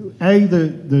think,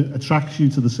 that attracts you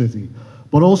to the city,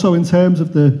 but also in terms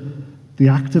of the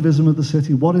activism of the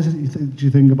city? What is it do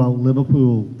you think about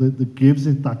Liverpool that gives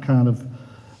it that kind of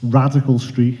radical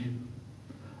streak?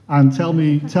 And tell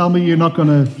me you're not going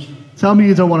to, tell me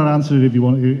you don't want to answer it if you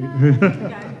want to.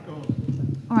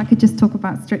 Or I could just talk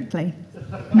about Strictly.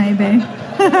 maybe.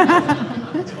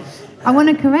 I want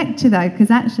to correct you though, because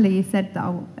actually you said that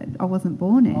I wasn't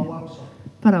born here. Oh, I'm sorry.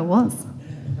 But I was.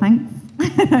 Thanks.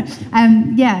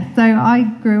 Yeah, so I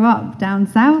grew up down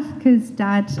south because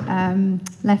Dad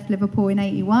left Liverpool in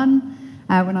 81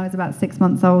 when I was about 6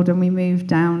 months old, and we moved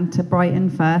down to Brighton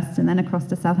first and then across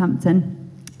to Southampton.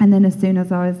 And then as soon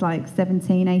as I was like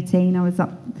 17, 18, I was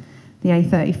up the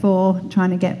A34 trying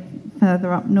to get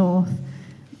further up north.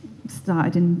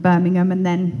 Started in Birmingham and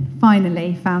then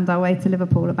finally found our way to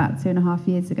Liverpool about 2.5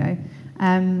 years ago.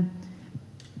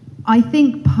 I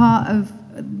think part of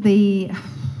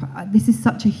this is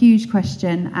such a huge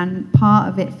question, and part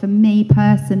of it for me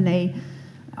personally,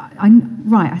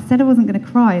 I said I wasn't going to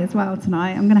cry as well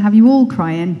tonight. I'm going to have you all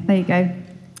crying. There you go,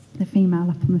 the female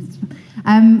up on this.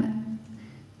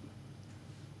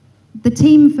 The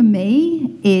team for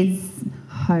me is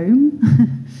home.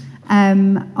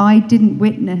 I didn't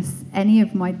witness any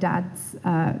of my dad's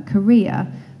career,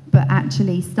 but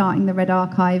actually starting the Red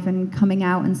Archive and coming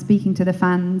out and speaking to the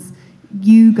fans,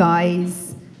 you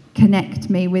guys connect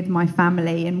me with my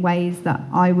family in ways that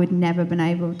I would never been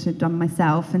able to have done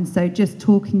myself. And so just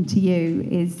talking to you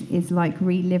is like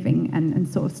reliving and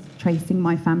sort of tracing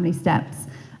my family steps.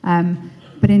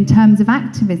 But in terms of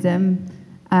activism,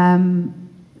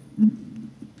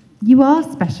 you are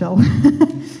special.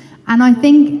 And I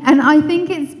think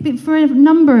it's for a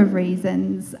number of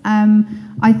reasons.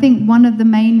 I think one of the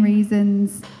main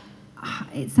reasons,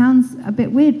 it sounds a bit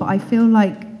weird, but I feel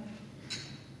like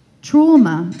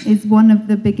trauma is one of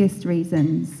the biggest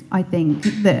reasons, I think,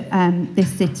 that this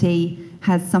city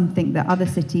has something that other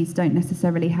cities don't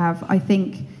necessarily have. I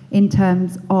think in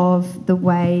terms of the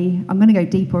way, I'm going to go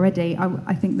deep already,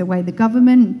 I think the way the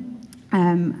government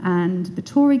and the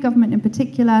Tory government in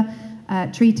particular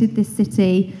treated this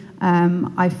city,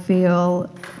 I feel,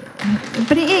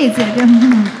 but it is,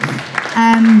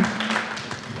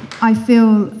 I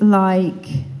feel like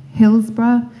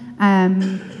Hillsborough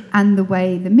and the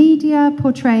way the media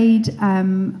portrayed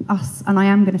us, and I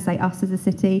am going to say us as a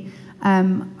city,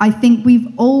 I think we've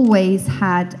always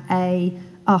had a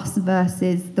us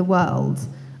versus the world.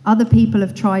 Other people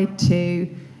have tried to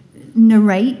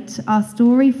narrate our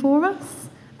story for us,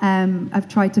 have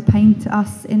tried to paint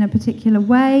us in a particular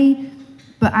way,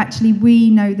 but actually we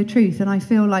know the truth. And I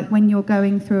feel like when you're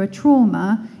going through a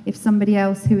trauma, if somebody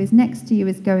else who is next to you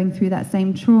is going through that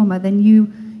same trauma, then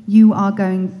you are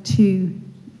going to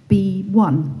be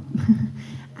one.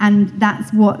 And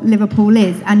that's what Liverpool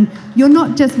is. And you're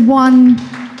not just one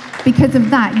because of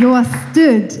that. You are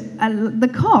stood, the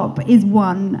COP is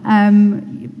one.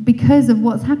 Because of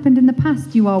what's happened in the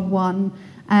past, you are one.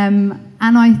 And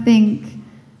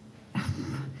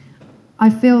I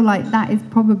feel like that is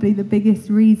probably the biggest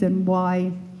reason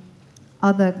why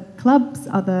other clubs,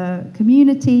 other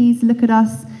communities look at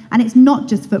us. And it's not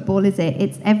just football, is it?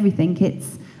 It's everything.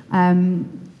 It's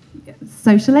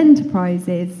social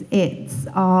enterprises. It's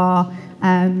our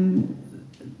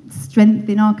strength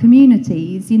in our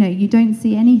communities. You know, you don't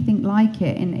see anything like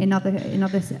it in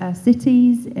other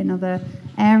cities, in other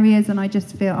areas. And I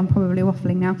just feel I'm probably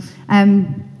waffling now.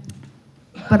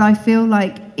 But I feel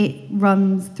like it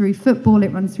runs through football,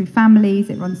 it runs through families,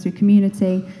 it runs through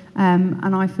community,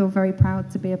 and I feel very proud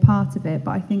to be a part of it.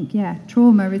 But I think, yeah,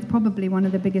 trauma is probably one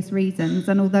of the biggest reasons,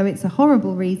 and although it's a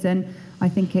horrible reason, I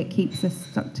think it keeps us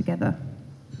stuck together.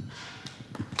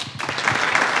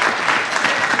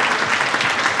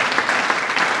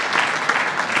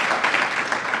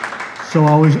 So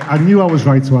I knew I was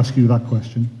right to ask you that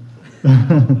question.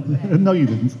 No, you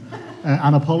didn't.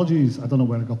 And apologies, I don't know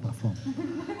where I got that from.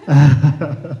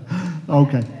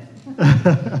 Okay.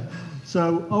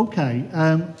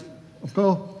 I've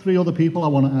got 3 other people I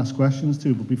want to ask questions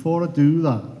to, but before I do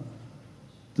that,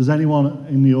 does anyone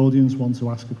in the audience want to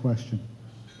ask a question?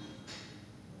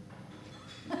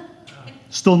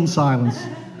 Stunned silence.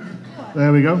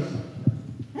 There we go.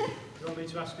 You want me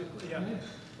to ask it? Yeah.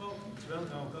 Well, to be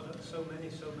honest, I've got so many,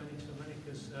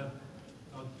 because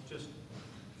I'll just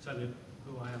tell you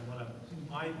who I am, what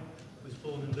I was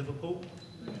born in Liverpool.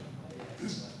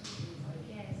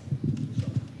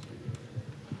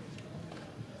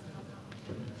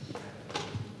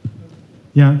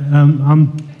 Yeah,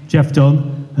 I'm Jeff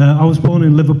Dunn. I was born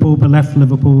in Liverpool, but left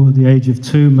Liverpool at the age of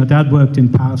 2. My dad worked in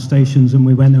power stations, and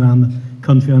we went around the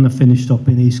country, and I finished up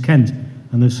in East Kent.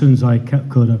 And as soon as I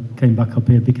could, I came back up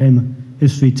here, became a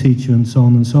history teacher, and so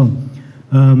on and so on.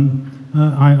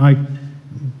 I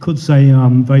could say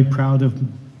I'm very proud of the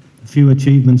few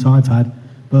achievements I've had,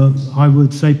 but I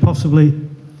would say possibly,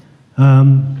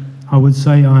 I would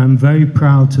say I am very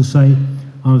proud to say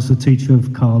I was the teacher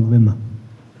of Carl Rimmer,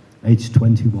 age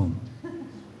 21.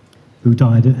 who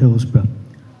died at Hillsborough.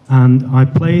 And I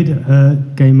played a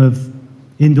game of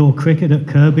indoor cricket at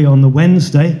Kirby on the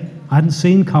Wednesday. I hadn't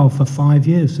seen Carl for 5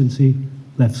 years since he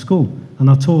left school. And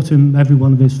I taught him every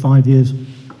one of his 5 years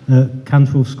at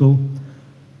Cantrell School,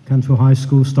 Cantrell High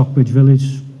School, Stockbridge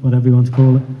Village, whatever you want to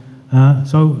call it.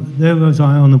 So there was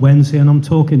I on the Wednesday, and I'm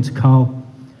talking to Carl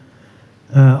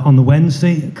on the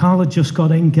Wednesday. Carl had just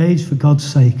got engaged, for God's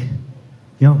sake.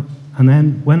 You know, and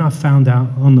then when I found out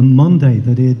on the Monday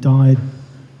that he had died,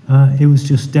 it was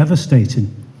just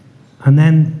devastating. And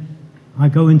then I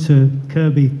go into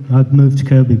Kirby. I'd moved to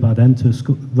Kirby by then, to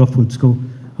Roughwood School.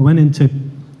 I went into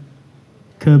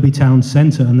Kirby Town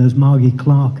Centre, and there's Margie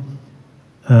Clark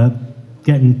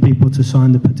getting people to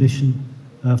sign the petition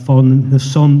for the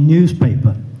Sun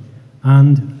newspaper.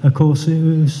 And of course, it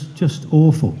was just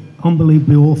awful,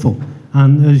 unbelievably awful.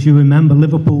 And as you remember,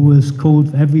 Liverpool was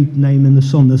called every name in the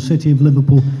Sun, the city of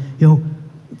Liverpool. You know,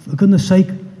 for goodness sake,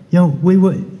 you know, we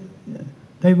were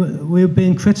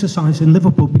being criticised in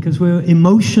Liverpool because we were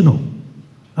emotional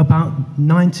about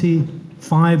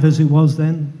 95, as it was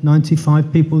then,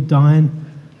 95 people dying,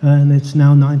 and it's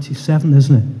now 97,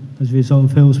 isn't it, as a result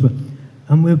of Hillsborough.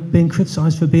 And we're being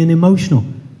criticised for being emotional.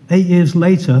 8 years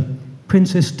later,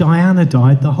 Princess Diana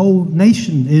died. The whole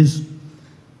nation is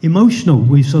emotional,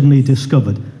 we suddenly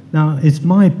discovered. Now, it's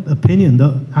my opinion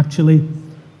that actually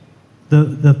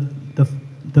the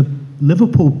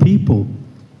Liverpool people,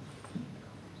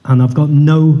 and I've got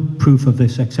no proof of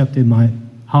this except in my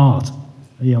heart,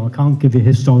 you know, I can't give you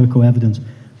historical evidence,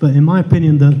 but in my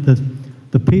opinion,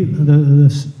 the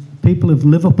people of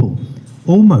Liverpool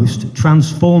almost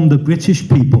transformed the British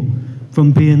people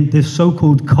from being this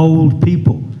so-called cold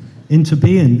people into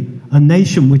being a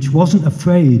nation which wasn't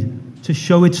afraid to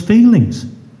show its feelings.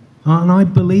 And I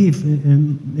believe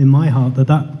in my heart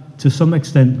that to some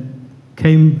extent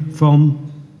came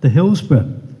from the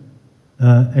Hillsborough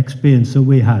experience that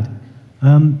we had.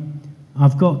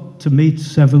 I've got to meet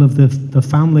several of the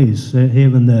families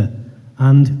here and there,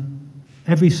 and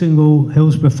every single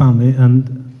Hillsborough family,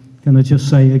 and can I just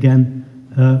say again,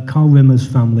 Carl Rimmer's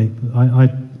family,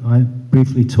 I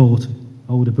briefly taught,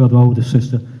 older brother, older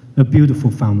sister, a beautiful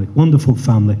family, wonderful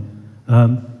family.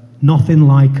 Nothing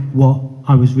like what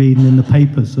I was reading in the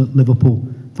papers that Liverpool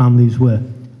families were.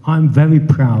 I'm very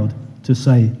proud to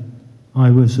say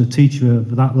I was a teacher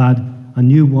of that lad. I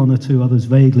knew one or two others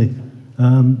vaguely,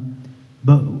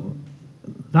 but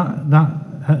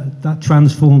that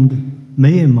transformed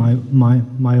me in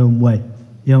my own way.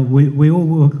 You know, we all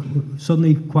were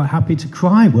suddenly quite happy to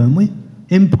cry, weren't we?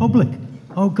 In public.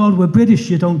 Oh God, we're British,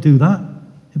 you don't do that.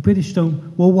 The British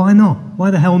don't. Well, why not?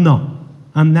 Why the hell not?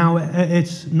 And now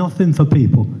it's nothing for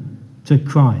people to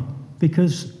cry,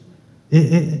 because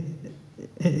it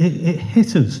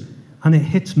hit us, and it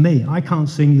hits me. I can't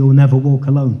sing You'll Never Walk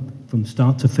Alone from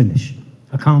start to finish.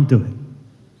 I can't do it,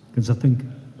 because I think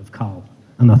of Carl,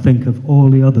 and I think of all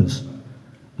the others.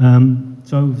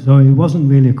 So it wasn't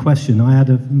really a question. I had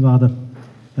a rather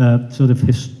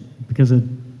because I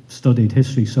studied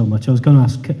history so much, I was going to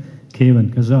ask Kieran,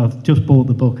 because I've just bought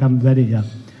the book, I haven't read it yet,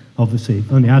 obviously.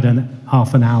 Only had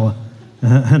half an hour,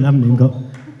 and haven't even got...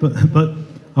 But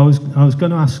I was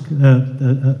going to ask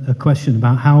a question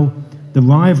about how the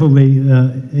rivalry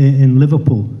in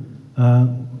Liverpool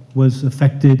was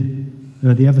affected,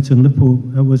 the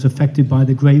Everton-Liverpool was affected by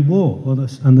the Great War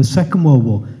and the Second World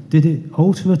War. Did it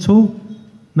alter at all?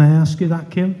 May I ask you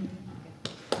that, Kieran?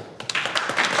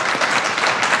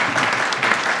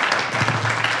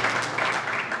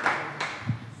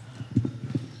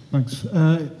 Thanks.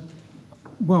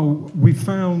 Well, we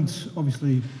found,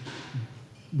 obviously,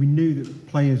 we knew that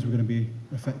players were going to be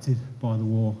affected by the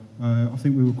war. I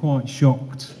think we were quite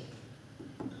shocked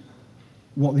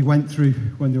what they went through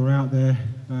when they were out there.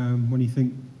 When you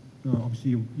think,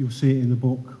 obviously you'll see it in the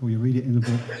book, or you read it in the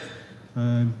book,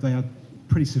 they had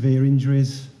pretty severe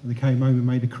injuries. They came home and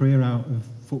made a career out of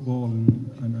football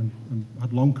and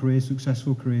had long careers,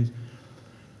 successful careers.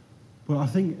 But I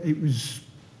think it was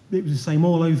the same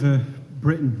all over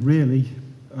Britain, really.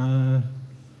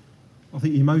 I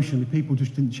think emotionally people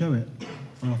just didn't show it.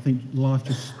 And I think life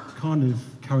just kind of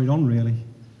carried on, really.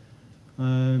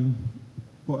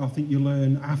 But I think you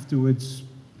learn afterwards,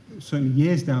 certainly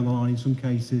years down the line in some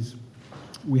cases.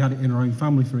 We had it in our own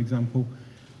family, for example.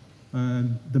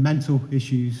 The mental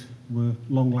issues were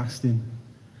long-lasting.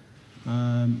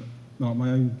 Like my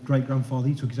own great-grandfather,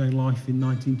 he took his own life in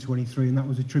 1923, and that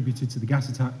was attributed to the gas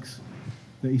attacks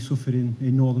that he suffered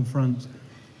in northern France.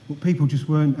 But people just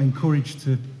weren't encouraged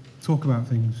to talk about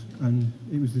things, and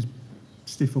it was this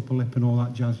stiff upper lip and all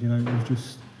that jazz, you know. It was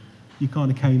just, you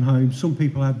kind of came home. Some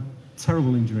people had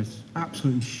terrible injuries,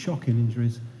 absolutely shocking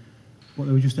injuries, but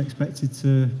they were just expected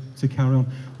to carry on.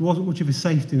 There wasn't much of a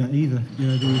safety net either. You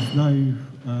know, there was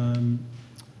no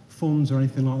funds or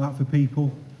anything like that for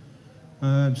people.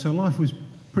 So life was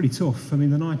pretty tough. I mean,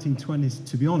 the 1920s,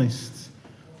 to be honest,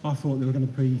 I thought they were going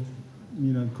to be,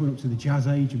 you know, coming up to the jazz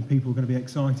age and people were going to be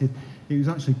excited. It was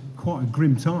actually quite a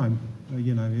grim time.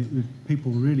 You know,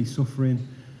 people were really suffering.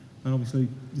 And obviously,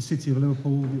 the city of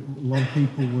Liverpool, a lot of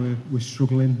people were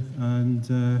struggling.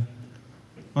 And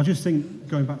I just think,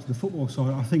 going back to the football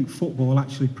side, I think football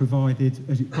actually provided,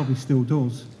 as it probably still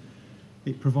does,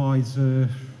 it provides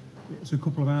it's a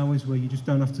couple of hours where you just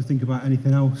don't have to think about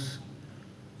anything else.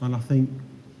 And I think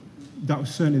that was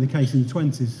certainly the case in the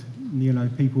 20s. You know,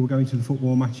 people were going to the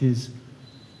football matches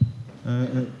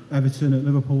at Everton, at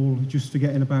Liverpool, just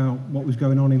forgetting about what was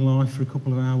going on in life for a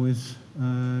couple of hours.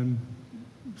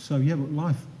 So yeah, but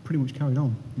life pretty much carried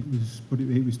on.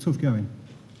 It was tough going.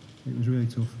 It was really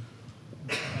tough.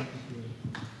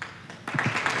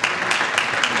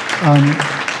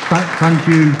 Thank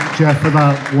you, Jeff, for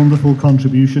that wonderful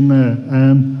contribution there.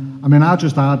 I mean, I'll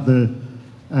just add that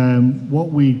what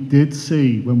we did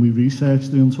see when we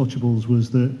researched the Untouchables was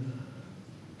that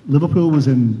Liverpool was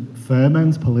in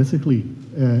ferment politically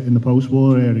in the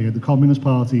post-war area. The Communist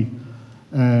Party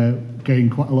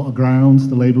gained quite a lot of ground.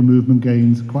 The Labour movement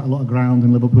gained quite a lot of ground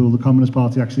in Liverpool. The Communist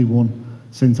Party actually won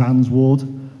St Anne's Ward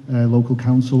local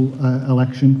council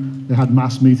election. They had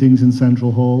mass meetings in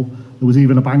Central Hall. There was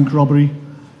even a bank robbery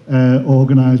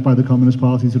organised by the Communist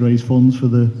Party to raise funds for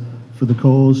the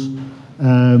cause.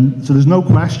 So there's no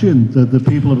question that the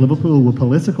people of Liverpool were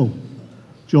political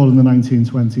during the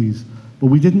 1920s, but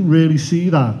we didn't really see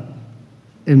that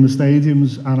in the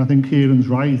stadiums. And I think Kieran's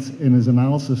right in his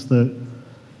analysis that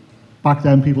back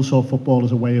then people saw football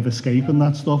as a way of escaping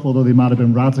that stuff, although they might have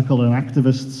been radical and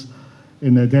activists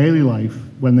in their daily life.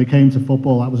 When they came to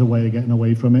football, that was a way of getting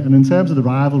away from it. And in terms of the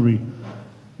rivalry,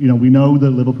 you know, we know that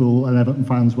Liverpool and Everton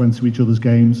fans went to each other's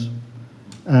games.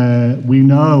 We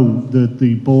know that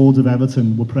the board of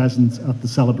Everton were present at the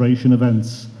celebration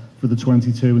events for the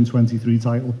 22 and 23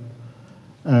 title,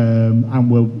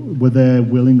 and were there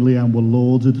willingly and were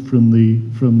lauded from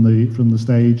the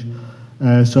stage.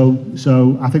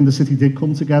 So I think the city did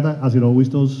come together, as it always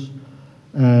does.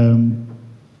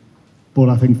 But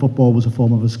I think football was a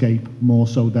form of escape, more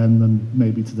so then than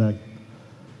maybe today,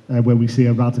 where we see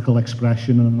a radical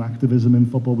expression and an activism in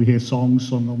football. We hear songs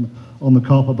sung on the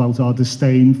Kop about our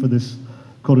disdain for this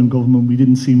current government. We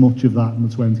didn't see much of that in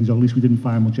the 20s, or at least we didn't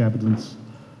find much evidence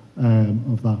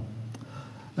of that.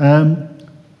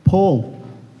 Paul,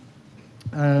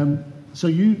 so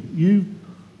you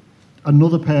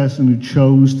another person who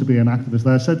chose to be an activist.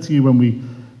 I said to you when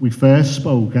we first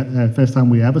spoke, first time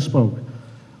we ever spoke,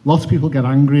 lots of people get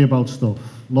angry about stuff.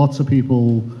 Lots of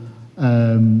people,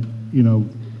 you know,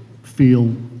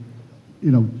 feel,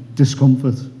 you know,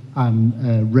 discomfort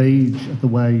and rage at the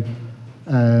way,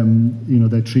 you know,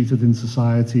 they're treated in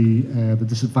society, the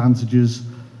disadvantages.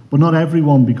 But not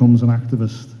everyone becomes an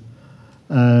activist.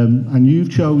 And you've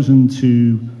chosen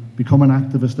to become an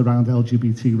activist around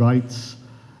LGBT rights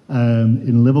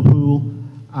in Liverpool,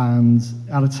 and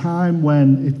at a time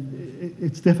when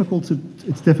it's difficult to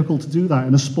do that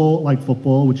in a sport like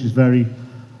football, which is very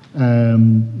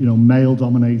you know, male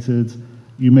dominated.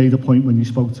 You made a point when you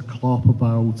spoke to Klopp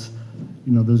about,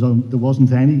 you know, there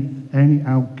wasn't any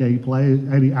out gay players,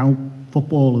 any out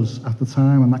footballers at the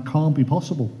time, and that can't be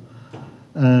possible.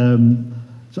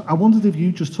 So I wondered if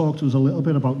you just talk to us a little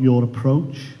bit about your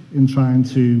approach in trying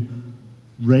to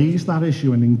raise that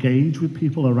issue and engage with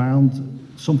people around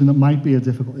something that might be a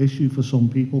difficult issue for some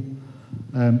people.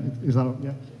 Is that,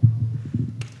 yeah?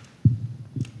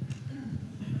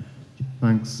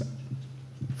 Thanks.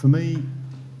 For me,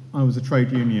 I was a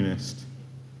trade unionist.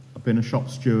 I've been a shop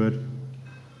steward.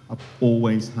 I've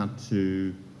always had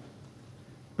to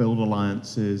build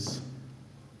alliances,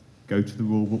 go to the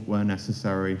rule book where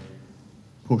necessary,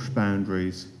 push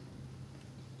boundaries.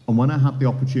 And when I had the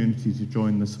opportunity to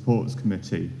join the supporters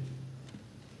committee,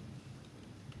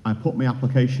 I put my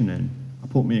application in, I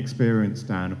put my experience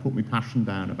down, I put my passion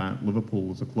down about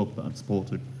Liverpool as a club that I'd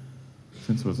supported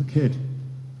since I was a kid.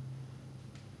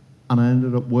 And I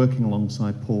ended up working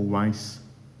alongside Paul Rice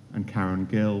and Karen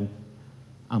Gill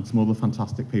and some other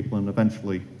fantastic people, and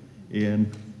eventually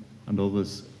Ian and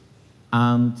others.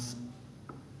 And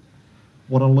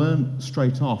what I learned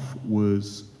straight off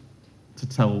was to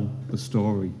tell the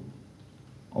story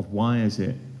of why is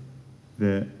it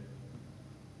that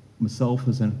myself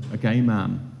as a gay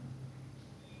man,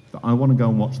 that I want to go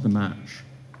and watch the match,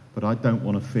 but I don't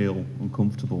want to feel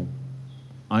uncomfortable.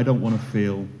 I don't want to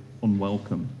feel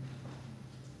unwelcome.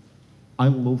 I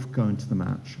love going to the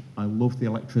match. I love the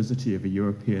electricity of a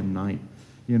European night,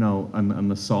 you know,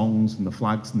 and the songs and the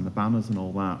flags and the banners and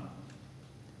all that.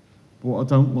 But what I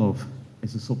don't love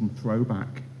is a sudden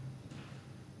throwback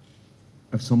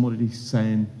of somebody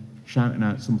shouting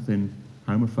out something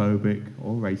homophobic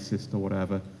or racist or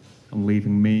whatever, and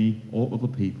leaving me or other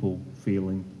people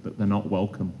feeling that they're not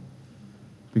welcome.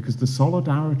 Because the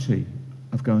solidarity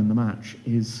of going to the match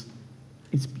it's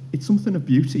something of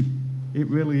beauty. It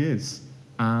really is.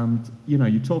 And, you know,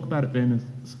 you talk about it being a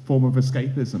form of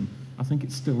escapism. I think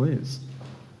it still is.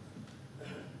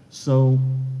 So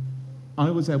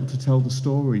I was able to tell the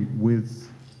story with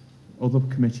other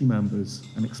committee members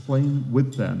and explain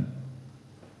with them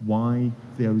why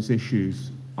those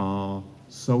issues are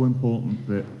so important,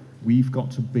 that we've got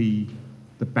to be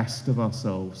the best of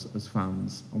ourselves as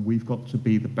fans, and we've got to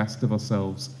be the best of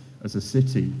ourselves as a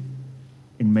city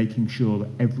in making sure that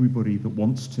everybody that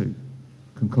wants to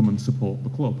can come and support the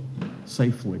club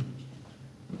safely.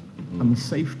 And the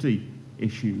safety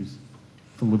issues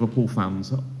for Liverpool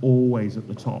fans are always at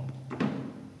the top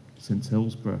since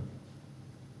Hillsborough.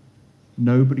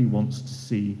 Nobody wants to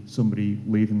see somebody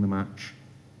leaving the match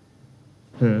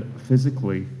hurt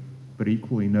physically, but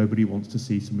equally nobody wants to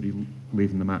see somebody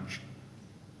leaving the match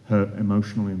hurt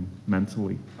emotionally and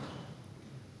mentally.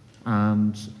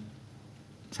 And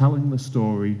telling the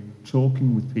story,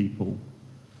 talking with people,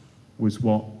 was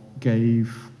what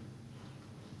gave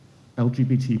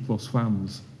LGBT plus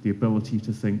fans the ability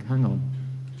to think, hang on,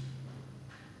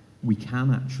 we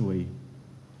can actually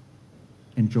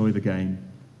enjoy the game.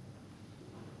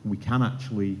 We can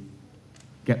actually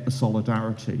get the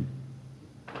solidarity.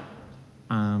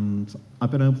 And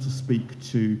I've been able to speak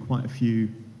to quite a few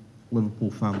Liverpool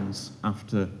fans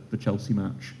after the Chelsea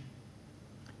match.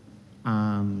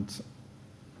 And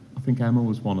I think Emma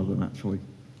was one of them, actually.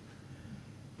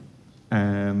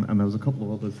 And there was a couple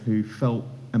of others who felt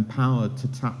empowered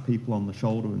to tap people on the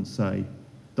shoulder and say,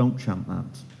 don't chant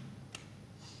that.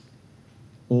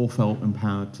 Or felt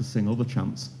empowered to sing other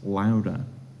chants louder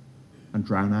and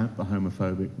drown out the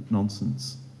homophobic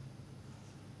nonsense.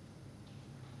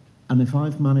 And if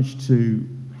I've managed to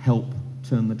help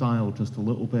turn the dial just a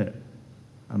little bit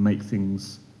and make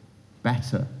things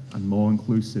better and more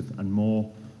inclusive and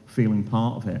more feeling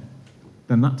part of it,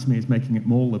 then that to me is making it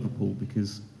more Liverpool,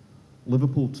 because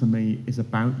Liverpool to me is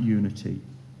about unity.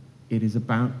 It is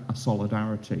about a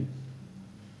solidarity.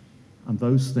 And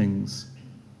those things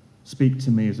speak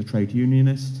to me as a trade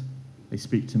unionist. They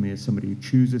speak to me as somebody who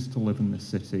chooses to live in this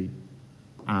city.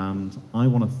 And I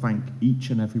want to thank each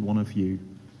and every one of you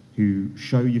who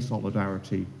show your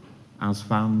solidarity as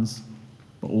fans,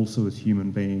 but also as human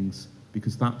beings,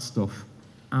 because that stuff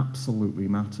absolutely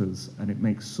matters and it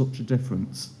makes such a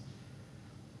difference.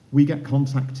 We get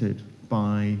contacted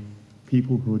by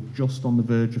people who are just on the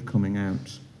verge of coming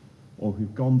out, or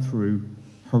who've gone through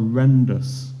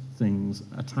horrendous things,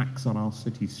 attacks on our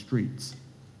city streets.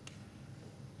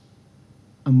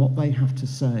 And what they have to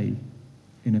say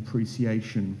in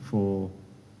appreciation for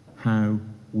how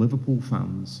Liverpool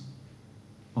fans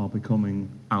are becoming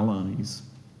allies,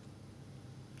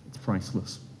 it's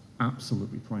priceless,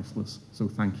 absolutely priceless. So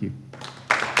thank you.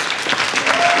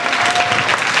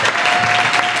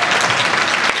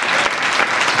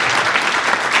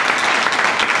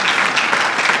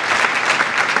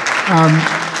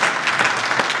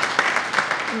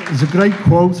 There's a great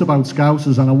quote about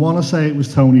Scousers, and I want to say it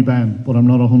was Tony Benn, but I'm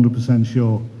not 100%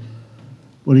 sure.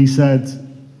 But he said,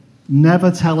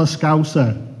 never tell a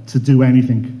Scouser to do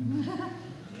anything.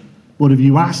 But if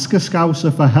you ask a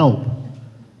Scouser for help,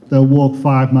 they'll walk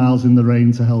 5 miles in the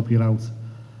rain to help you out.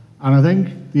 And I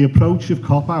think the approach of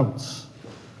cop-outs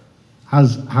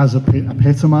has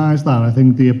epitomised that. I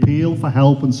think the appeal for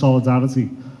help and solidarity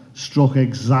struck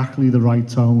exactly the right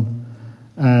tone.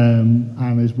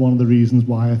 And is one of the reasons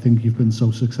why I think you've been so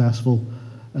successful.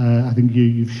 I think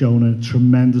you've shown a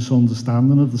tremendous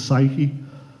understanding of the psyche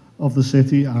of the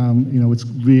city, and you know it's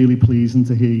really pleasing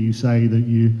to hear you say that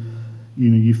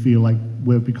you feel like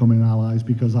we're becoming allies,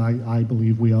 because I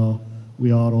believe we are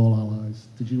all allies.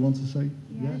 Did you want to say?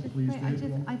 Yeah, please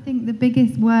do. I think the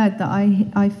biggest word that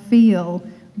I feel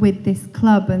with this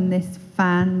club and this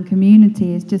fan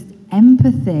community is just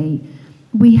empathy.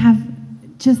 We have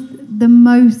just the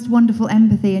most wonderful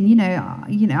empathy, and you know,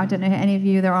 I don't know any of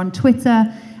you that are on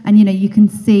Twitter, and you can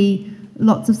see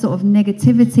lots of sort of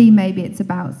negativity. Maybe it's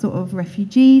about sort of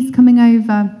refugees coming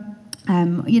over,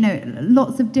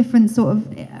 lots of different sort of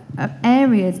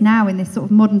areas now in this sort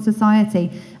of modern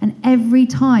society. And every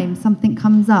time something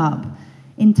comes up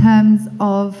in terms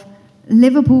of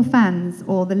Liverpool fans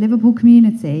or the Liverpool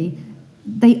community,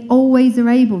 they always are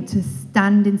able to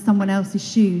stand in someone else's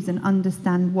shoes and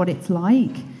understand what it's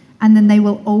like. And then they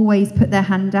will always put their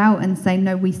hand out and say,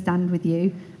 no, we stand with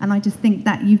you. And I just think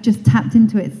that you've just tapped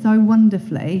into it so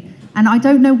wonderfully. And I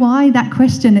don't know why that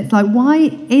question, it's like,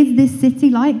 why is this city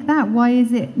like that? Why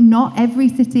is it not every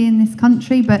city in this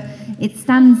country, but it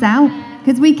stands out?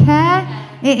 Because we care.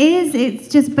 It is, it's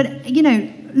just, but you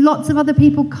know, lots of other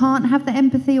people can't have the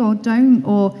empathy or don't,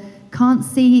 or can't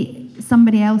see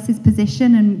somebody else's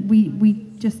position, and we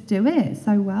just do it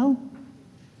so well.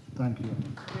 Thank you.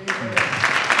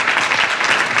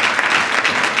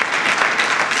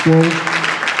 Well,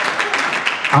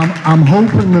 I'm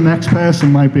hoping the next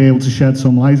person might be able to shed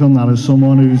some light on that as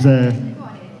someone who's,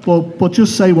 but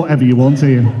just say whatever you want,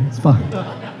 Ian. It's fine.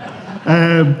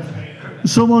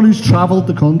 Someone who's travelled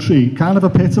the country, kind of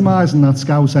epitomising that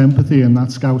Scouse empathy and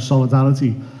that Scouse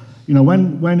solidarity. You know,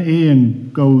 when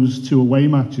Ian goes to away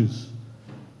matches,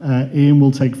 Ian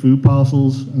will take food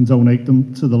parcels and donate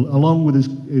them to along with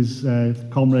his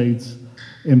comrades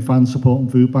in fan support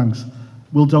and food banks.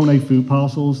 We'll donate food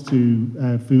parcels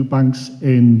to food banks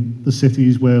in the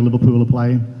cities where Liverpool are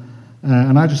playing.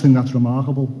 And I just think that's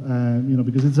remarkable, you know,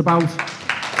 because it's about...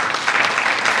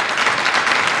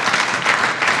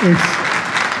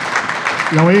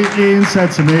 You know, Ian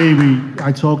said to me,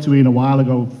 I talked to Ian a while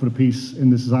ago for a piece in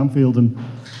This Is Anfield, and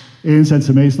Ian said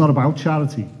to me, it's not about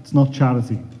charity. It's not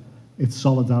charity. It's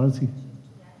solidarity.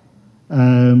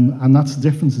 And that's the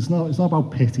difference. It's not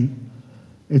about pity.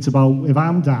 It's about, if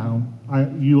I'm down,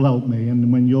 you'll help me, and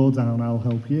when you're down, I'll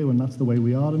help you, and that's the way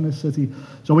we are in this city.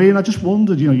 So Ian, I just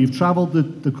wondered, you know, you've travelled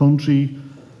the country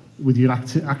with your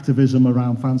activism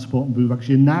around fan support and boobacs.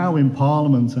 You're now in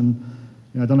Parliament, and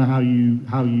you know, I don't know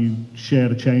how you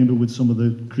share a chamber with some of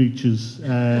the creatures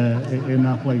in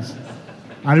that place.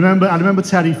 I remember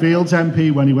Terry Fields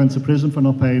MP when he went to prison for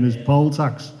not paying his poll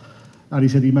tax, and he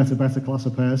said he met a better class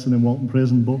of person in Walton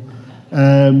Prison. But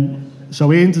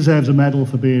so Ian deserves a medal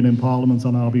for being in Parliament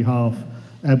on our behalf.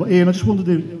 But Ian, I just wondered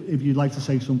if you'd like to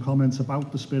say some comments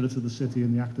about the spirit of the city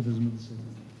and the activism of the city.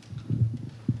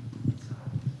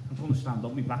 I'm going to stand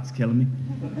up, my back's killing me.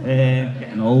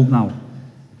 Getting old now.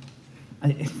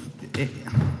 I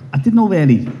didn't know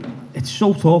really, it's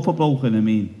so thought-provoking. I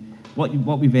mean, what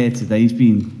we've heard today has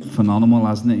been phenomenal,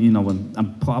 hasn't it? You know, and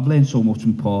I've learned so much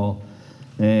from Paul.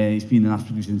 He's been an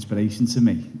absolute inspiration to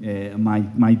me, and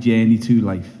my journey to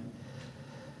life.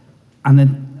 And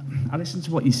then I listened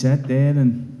to what you said there,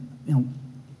 and you know,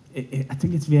 I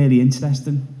think it's really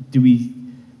interesting. Do we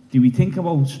think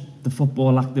about the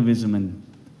football activism and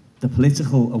the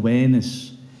political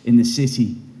awareness in the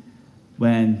city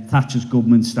when Thatcher's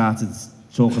government started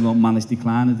talking about managed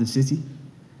decline of the city?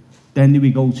 Then do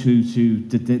we go to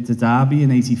the derby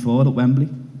in '84 at Wembley,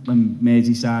 when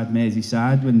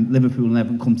Merseyside, when Liverpool and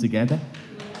Everton come together?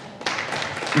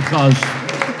 Because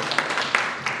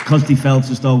they felt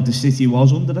as though the city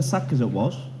was under attack, because it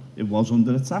was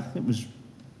under attack. It was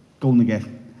going to get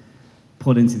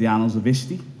put into the annals of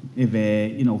history if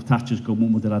you know, Thatcher's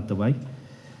government would have had the way.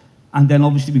 And then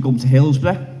obviously we come to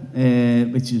Hillsborough,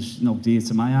 which is, you know, dear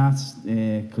to my heart,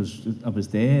 because I was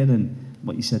there, and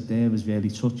what you said there was really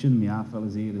touching. My half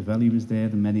fella's here as well, he was there,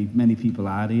 and many people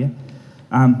are here.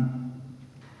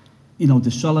 You know,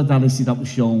 the solidarity that was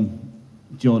shown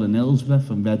during Hillsborough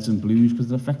from Reds and Blues,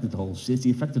 because it affected the whole city,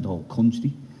 affected the whole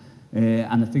country.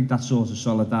 And I think that sort of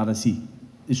solidarity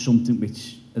is something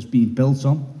which has been built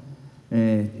on.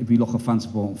 If we look at fan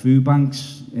support and food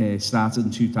banks, started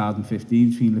in 2015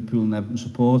 between Liverpool and Everton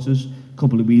supporters, a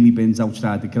couple of wheelie bins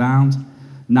outside the ground.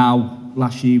 Now,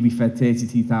 last year we fed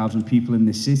 33,000 people in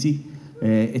this city.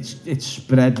 It's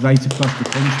spread right across the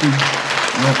country.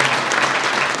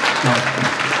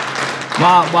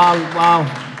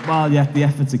 While yeah, the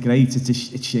efforts are great,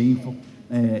 it's shameful.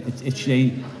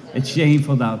 It's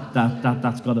shameful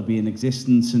that's got to be in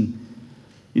existence. And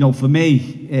you know, for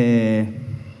me,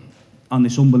 on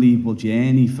this unbelievable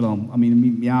journey from, I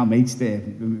mean, our mates there,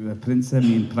 Prince,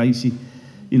 me and Pricey,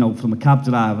 you know, from a cab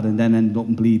driver and then ended up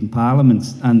in bleeding Parliament.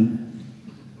 And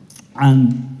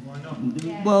why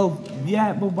not? Well,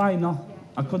 yeah, well, why not?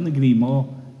 I couldn't agree more.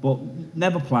 But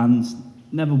never planned,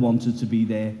 never wanted to be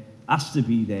there, asked to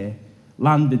be there,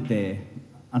 landed there,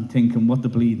 and thinking, what the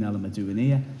bleeding hell am I doing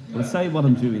here? Well, I'll tell you what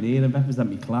I'm doing here, I represent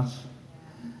my class.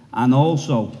 And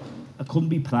also, I couldn't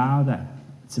be prouder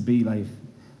to be like,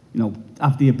 you know,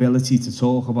 have the ability to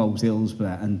talk about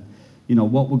Hillsborough and, you know,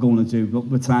 what we're going to do, what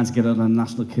we're trying to get on a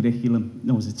national curriculum.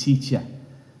 You know, as a teacher,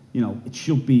 you know, it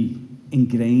should be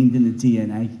ingrained in the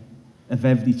DNA of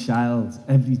every child,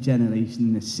 every generation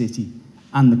in this city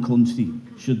and the country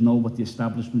should know what the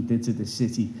establishment did to this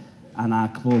city and our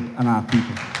club and our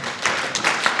people.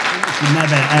 should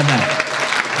never,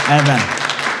 ever,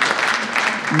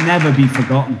 never be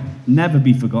forgotten. Never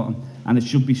be forgotten. And it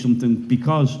should be something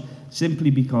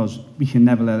simply because we can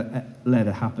never let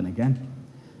it happen again.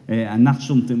 And that's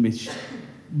something which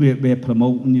we're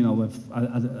promoting. You know,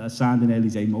 I signed an early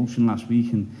day motion last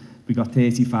week, and we got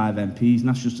 35 MPs, and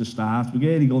that's just a start. We're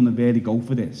really going to really go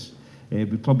for this.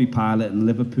 We'll probably pilot in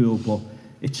Liverpool, but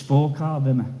it's for Carl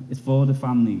Wimmer, it's for the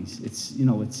families. It's, you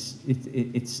know,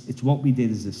 it's what we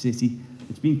did as a city.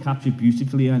 It's been captured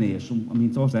beautifully on here. So, I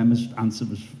mean, thought Emma's answer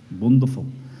was wonderful,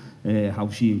 how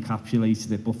she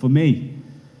encapsulated it. But for me,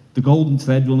 the golden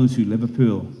thread running through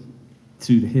Liverpool,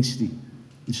 through the history,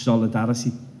 is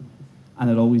solidarity. And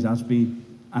it always has been,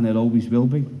 and it always will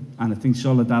be. And I think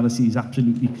solidarity is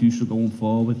absolutely crucial going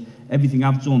forward. Everything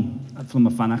I've done from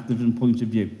a fan activism point of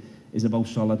view is about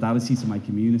solidarity to my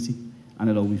community, and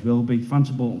it always will be. Fan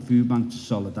Support and Food Banks,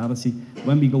 solidarity.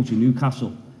 When we go to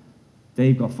Newcastle,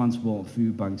 they've got Fan Support and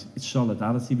Food Banks. It's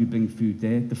solidarity, we bring food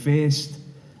there. The first,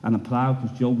 and I'm proud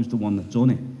because Joe was the one that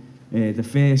done it, the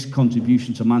first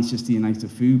contribution to Manchester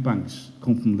United Food Banks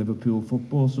come from Liverpool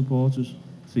football supporters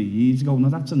 3 years ago. Now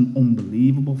that's an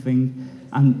unbelievable thing.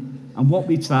 And what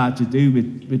we tried to do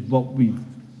with what we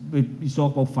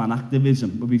talk about fan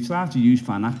activism, but we've tried to use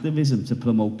fan activism to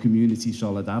promote community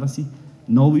solidarity.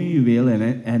 Know who your real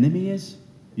enemy is.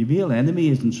 Your real enemy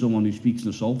isn't someone who speaks in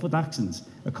a Salford accent,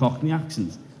 a Cockney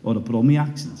accent, or a Brummie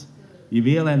accent. Your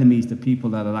real enemy is the people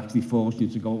that are actually forcing you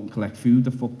to go and collect food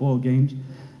at football games.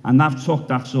 And I've took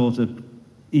that sort of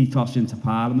ethos into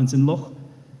Parliament. And look,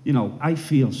 you know, I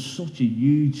feel such a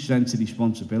huge sense of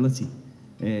responsibility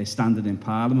standing in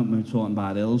Parliament when we're talking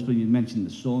about Hillsborough. You mentioned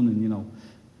the sun, and you know,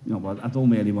 I don't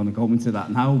really want to go into that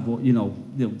now, but you know,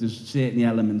 there's certain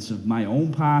elements of my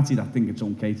own party that think it's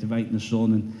okay to write in the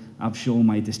sun, and I've shown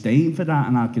my disdain for that,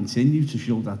 and I'll continue to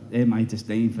show that my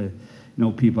disdain for, you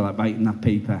know, people that write in that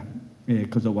paper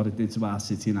because of what it did to our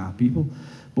city and our people.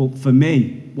 But for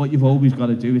me, what you've always got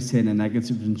to do is turn a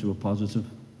negative into a positive.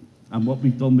 And what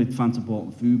we've done with Fan Support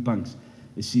and Food Banks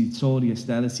is see Tory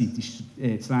austerity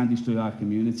try and destroy our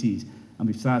communities, and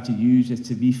we've tried to use it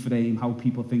to reframe how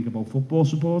people think about football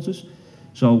supporters.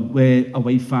 So where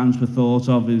away fans were thought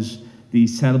of as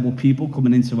these terrible people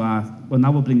coming into well,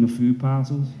 now we're bringing food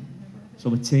parcels.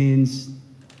 So it turns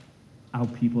how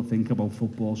people think about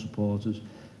football supporters.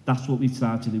 That's what we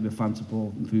tried to do with Fan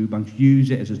Support and Food Banks,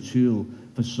 use it as a tool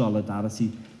for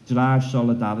solidarity, drive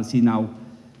solidarity. Now,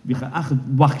 I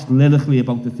could wax lyrically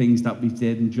about the things that we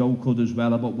did, and Joe could as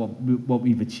well, about what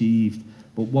we've achieved.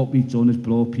 But what we've done is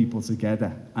brought people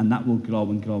together, and that will grow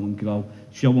and grow and grow,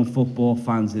 showing football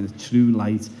fans in a true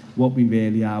light what we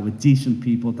really are, with decent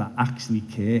people that actually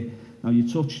care. Now,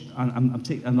 you touched, I'm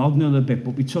nodding a little bit,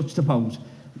 but we touched about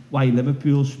why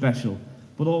Liverpool's special.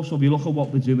 But also, if you look at what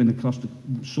we're doing across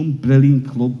some brilliant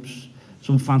clubs,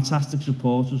 some fantastic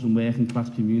supporters and working class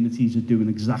communities are doing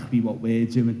exactly what we're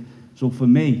doing. So for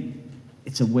me,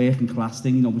 it's a working class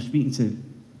thing. You know, we're speaking to,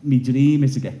 my dream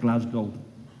is to get Glasgow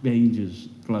Rangers,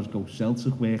 Glasgow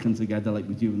Celtic working together like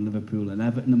we do in Liverpool and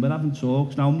Everton, and we're having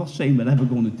talks. Now, I'm not saying we're ever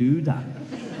going to do that,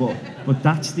 but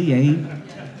that's the aim.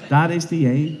 That is the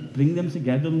aim. Bring them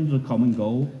together under a common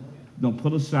goal. You know,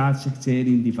 put aside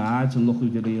sectarian divides and look who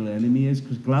the real enemy is,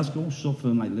 because Glasgow's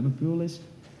suffering like Liverpool is.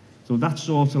 So that's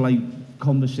sort of like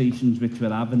conversations which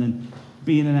we're having, and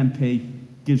being an MP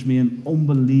gives me an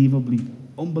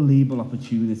unbelievable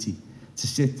opportunity to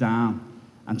sit down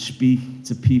and speak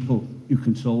to people who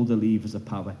control the levers of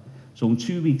power. So in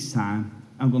 2 weeks' time,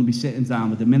 I'm going to be sitting down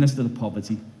with the Minister of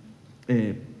Poverty,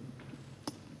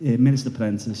 Minister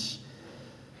Prentice,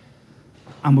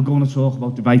 and we're going to talk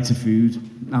about the right to food.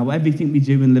 Now, everything we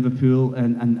do in Liverpool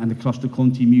and across the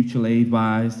country, mutual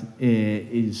aid-wise,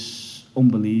 is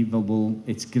unbelievable.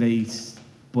 It's great,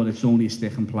 but it's only a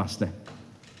stick and plaster.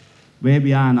 Where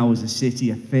we are now as a city,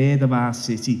 a third of our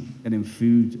city are in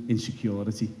food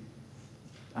insecurity.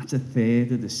 That's a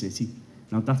third of the city.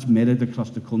 Now, that's mirrored across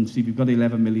the country. We've got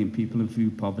 11 million people in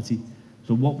food poverty.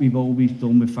 So what we've always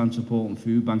done with Fan Support and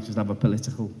Food Banks is have a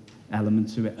political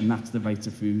element to it, and that's the right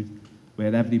to food,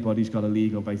 where everybody's got a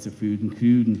legal right to food,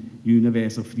 including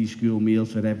universal free school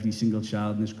meals for every single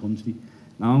child in this country.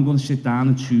 Now, I'm going to sit down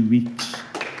in 2 weeks,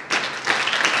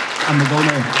 and we're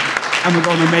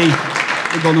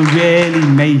going to really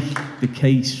make the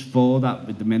case for that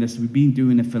with the minister. We've been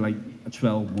doing it for like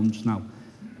 12 months now.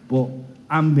 But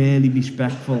I'm really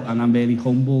respectful and I'm really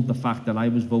humbled the fact that I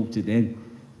was voted in.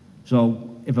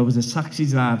 So if I was a taxi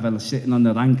driver sitting on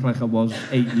the rank like I was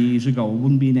 8 years ago, I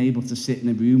wouldn't be able to sit in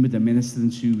a room with the minister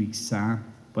in 2 weeks' time.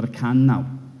 But I can now.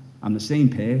 I'm the same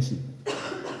person,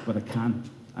 but I can.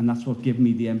 and that's what gave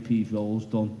me the MP's roles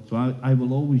done. So I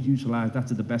will always utilise that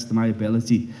to the best of my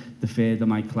ability to further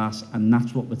my class, and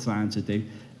that's what we're trying to do.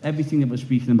 Everything that we're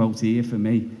speaking about here for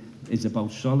me is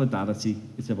about solidarity,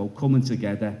 it's about coming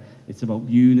together, it's about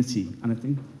unity, and I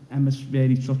think Emma's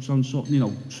really touched on something, you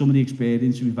know, some of the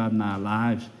experience we've had in our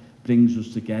lives brings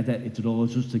us together, it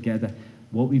draws us together.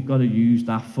 What we've got to use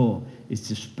that for is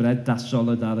to spread that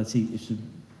solidarity, is to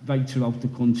right throughout the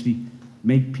country,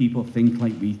 make people think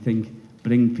like we think,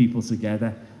 bring people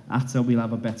together. That's how we'll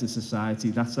have a better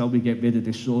society. That's how we get rid of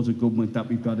this sort of government that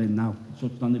we've got in now.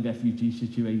 Touched on the refugee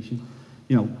situation.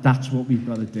 You know, that's what we've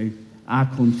got to do. Our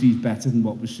country's better than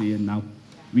what we're seeing now.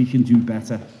 We can do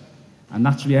better. And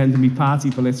that's the end of my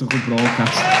party political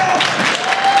broadcast.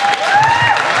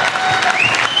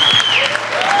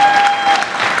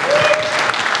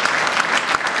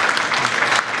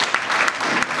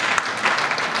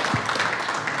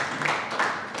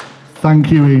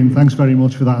 Thank you, Ian. Thanks very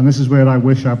much for that. And this is where I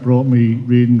wish I brought me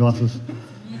reading glasses.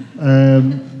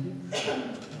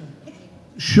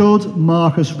 Should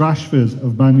Marcus Rashford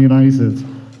of Man United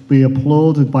be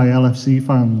applauded by LFC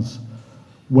fans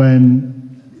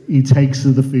when he takes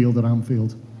to the field at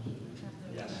Anfield?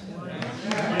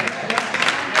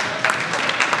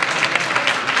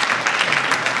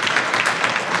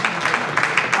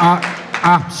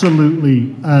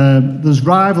 Absolutely. There's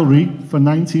rivalry for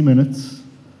 90 minutes.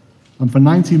 And for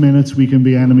 90 minutes, we can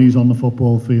be enemies on the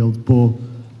football field, but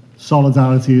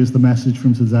solidarity is the message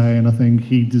from today, and I think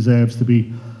he deserves to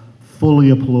be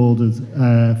fully applauded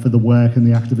for the work and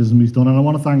the activism he's done. And I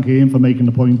want to thank Ian for making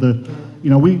the point that, you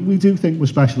know, we do think we're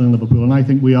special in Liverpool, and I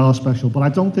think we are special, but I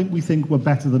don't think we think we're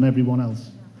better than everyone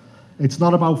else. It's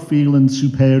not about feeling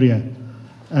superior.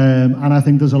 And I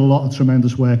think there's a lot of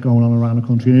tremendous work going on around the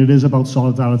country, and it is about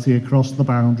solidarity across the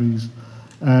boundaries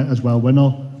as well. We're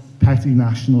not petty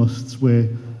nationalists where,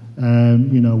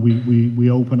 you know,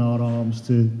 we open our arms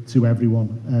to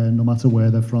everyone, no matter where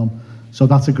they're from. So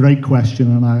that's a great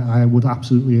question, and I would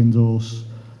absolutely endorse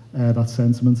that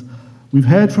sentiment. We've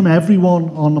heard from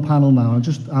everyone on the panel now.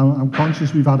 I'm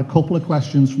conscious we've had a couple of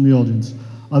questions from the audience.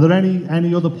 Are there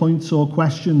any other points or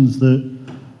questions that,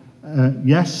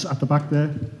 yes, at the back there?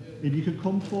 If you could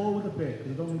come forward a bit,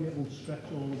 because I don't think it will stretch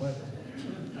all the way.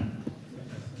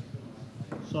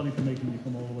 Sorry for making you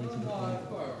come all the way to the front.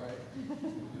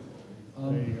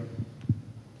 There you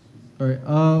go. Sorry.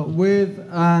 With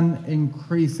an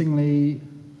increasingly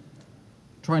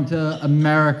trying to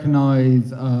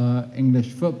Americanize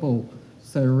English football,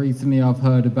 so recently I've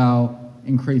heard about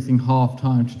increasing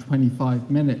half-time to 25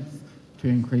 minutes to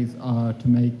increase to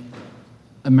make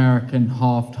American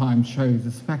half-time shows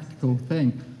a spectacle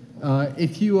thing.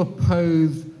 If you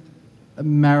oppose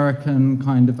American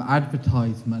kind of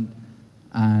advertisement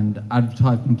and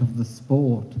advertisement of the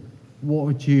sport, what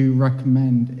would you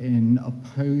recommend in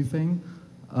opposing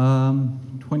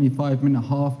 25-minute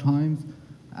half-times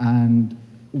and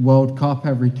World Cup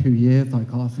every 2 years,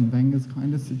 like Arsene Wenger's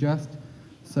kind of suggest?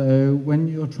 So when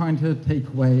you're trying to take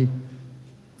away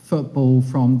football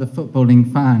from the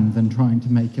footballing fans and trying to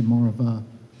make it more of a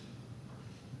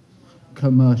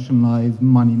commercialized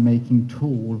money-making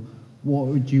tool, what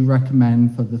would you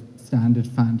recommend for the standard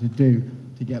fan to do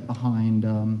to get behind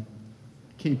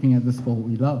keeping it the sport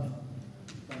we love?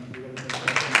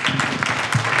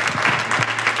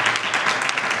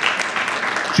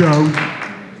 Joe,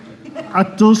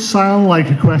 that does sound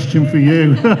like a question for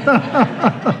you.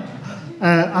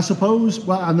 I suppose,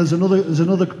 well, and there's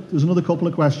another couple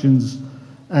of questions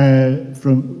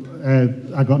from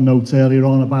I got notes earlier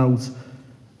on about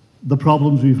the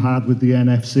problems we've had with the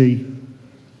NFC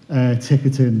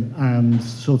ticketing and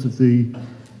sort of the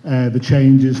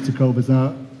changes to COVID.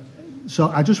 Now, so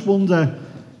I just wonder,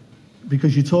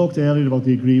 because you talked earlier about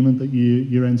the agreement that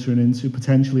you're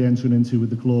potentially entering into with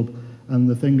the club, and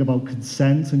the thing about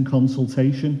consent and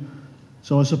consultation.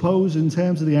 So I suppose in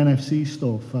terms of the NFC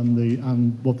stuff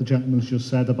and what the gentleman's just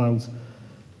said about,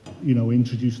 you know,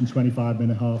 introducing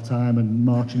 25-minute half-time and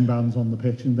marching bands on the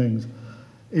pitch and things,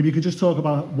 if you could just talk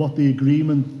about what the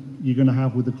agreement you're going to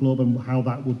have with the club and how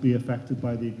that would be affected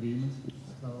by the agreement. Is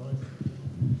that all right?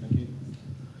 Thank you.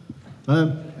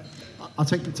 I'll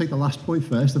take the last point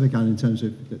first, if I can, in terms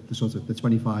of the sort of the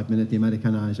 25-minute, the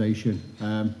Americanization.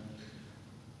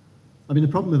 I mean, the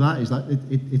problem with that is that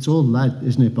it's all led,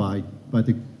 isn't it, by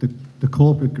the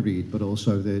corporate greed, but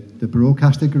also the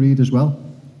broadcaster greed as well.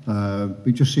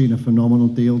 We've just seen a phenomenal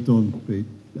deal done with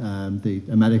the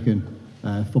American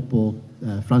football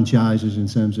franchises in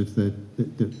terms of the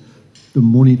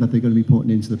money that they're going to be putting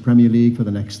into the Premier League for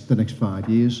the next 5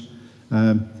 years.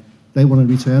 They want a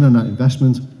return on that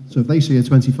investment. So if they see a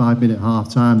 25-minute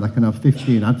half-time that can have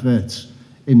 15 adverts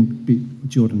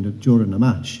during the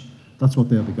match, that's what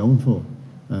they'll be going for.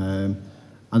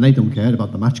 And they don't care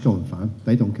about the match-going fan.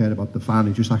 They don't care about the fan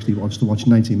who just actually wants to watch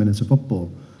 90 minutes of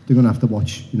football. They're going to have to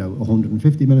watch,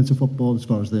 150 minutes of football as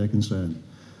far as they're concerned.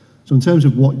 So in terms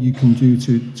of what you can do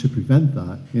to prevent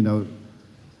that,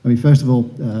 first of all,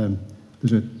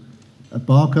 there's a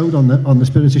barcode on the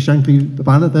Spirit of Shankly, the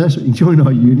banner there, so you can join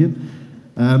our union.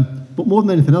 But more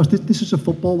than anything else, this is a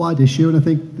football-wide issue, and I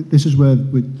think this is where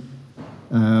with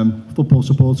Football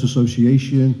Supporters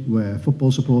Association, where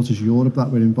Football Supporters Europe that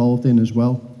we're involved in as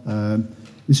well.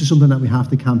 This is something that we have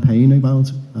to campaign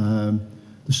about.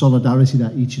 The solidarity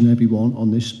that each and every one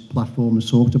on this platform has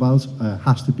talked about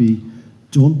has to be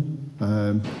done,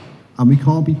 and we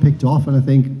can't be picked off. And I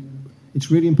think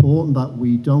it's really important that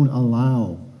we don't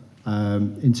allow,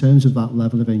 in terms of that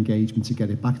level of engagement, to get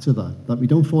it back to that we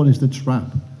don't fall into the trap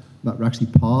that we're actually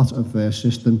part of their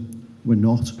system. We're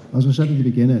not. As I said at the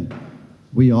beginning,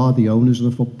 we are the owners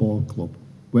of the football club.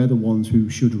 We're the ones who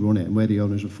should run it, and we're the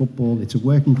owners of football. It's a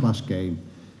working class game.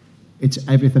 It's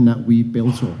everything that we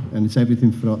built up, and it's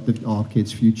everything for our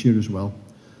kids' future as well.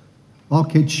 Our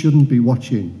kids shouldn't be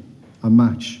watching a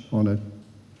match on a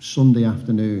Sunday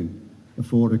afternoon at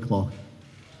 4 o'clock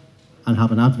and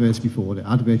having adverts before it,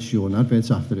 adverts during,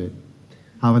 adverts after it.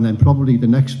 And then probably the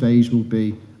next phase will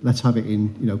be, let's have it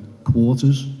in,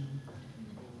 quarters.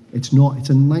 It's not. It's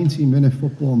a 90-minute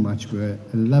football match where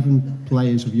 11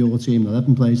 players of your team,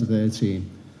 11 players of their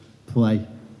team play,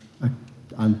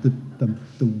 and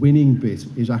the winning bit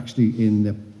is actually in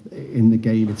the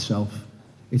game itself.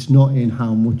 It's not in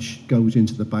how much goes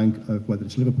into the bank of whether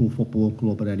it's Liverpool Football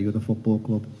Club or any other football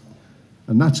club.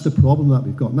 And that's the problem that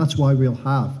we've got, and that's why we'll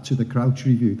have to the Crouch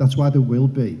Review. That's why there will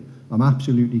be. I'm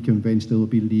absolutely convinced there will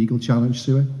be legal challenge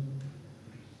to it.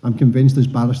 I'm convinced there's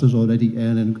barristers already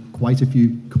earning quite a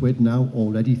few quid now,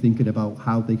 already thinking about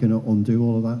how they can undo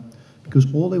all of that. Because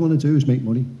all they want to do is make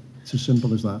money. It's as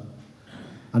simple as that.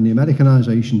 And the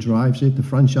Americanisation drives it, the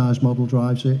franchise model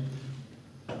drives it.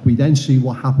 We then see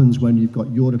what happens when you've got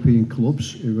European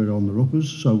clubs who are on the uppers,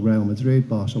 so Real Madrid,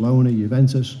 Barcelona,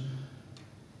 Juventus.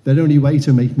 Their only way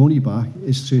to make money back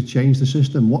is to change the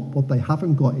system. What they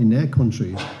haven't got in their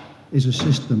countries is a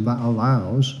system that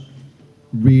allows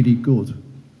really good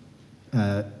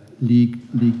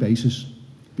league basis,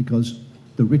 because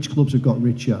the rich clubs have got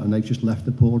richer and they've just left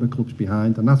the poorer clubs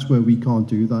behind, and that's where we can't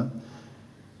do that.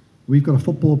 We've got a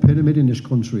football pyramid in this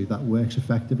country that works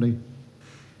effectively.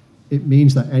 It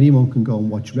means that anyone can go and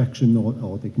watch Wrexham,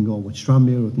 or they can go and watch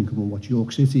Tranmere, or they can go and watch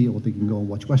York City, or they can go and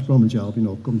watch West Bromwich Albion,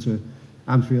 or come to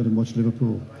Anfield and watch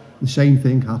Liverpool. The same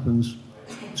thing happens.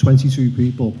 22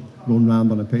 people run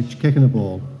round on a pitch, kicking a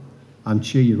ball, and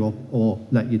cheer you up, or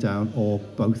let you down, or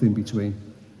both in between.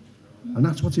 And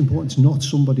that's what's important. It's not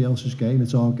somebody else's game,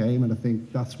 it's our game, and I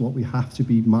think that's what we have to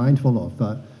be mindful of.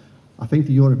 That I think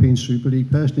the European Super League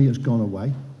personally has gone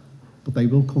away, but they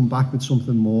will come back with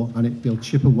something more, and they'll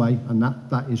chip away, and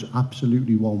that is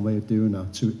absolutely one way of doing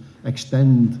that, to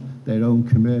extend their own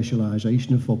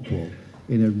commercialisation of football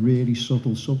in a really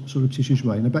subtle, surreptitious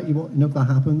way. And I bet you what, if that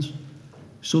happens,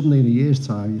 suddenly in a year's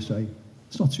time you say,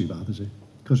 it's not too bad, is it?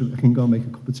 Because I can go and make a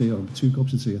cup of tea, or 2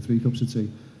 cups of tea, or 3 cups of tea.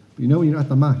 But when you're at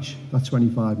the match, that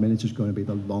 25 minutes is going to be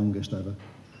the longest ever.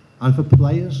 And for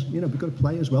players, we've got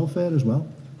players' welfare as well.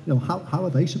 How are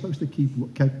they supposed to keep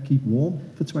warm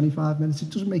for 25 minutes? It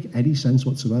doesn't make any sense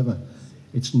whatsoever.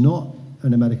 It's not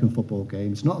an American football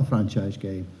game. It's not a franchise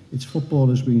game. It's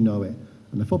football as we know it.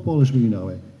 And the football as we know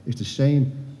it is the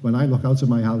same when I look out of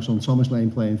my house on Thomas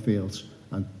Lane playing fields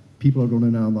and people are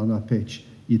running around on that pitch.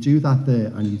 You do that there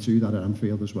and you do that at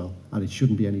Anfield as well. And it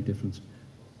shouldn't be any different.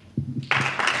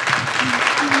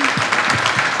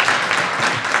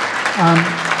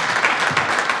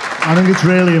 I think it's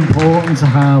really important to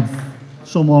have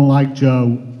someone like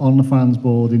Joe on the fans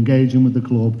board engaging with the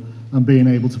club and being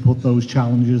able to put those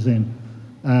challenges in.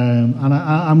 And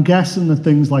I'm guessing that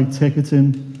things like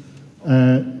ticketing,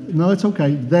 no, it's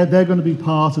okay. They're going to be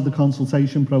part of the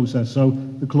consultation process. So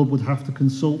the club would have to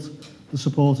consult the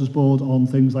supporters board on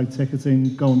things like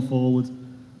ticketing going forward.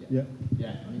 Yeah.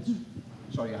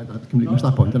 Sorry, I completely missed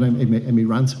that point in my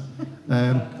rant.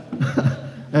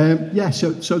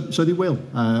 So they will.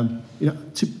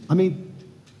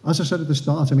 As I said at the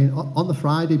start, on the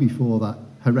Friday before that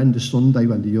horrendous Sunday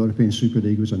when the European Super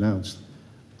League was announced,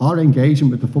 our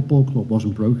engagement with the football club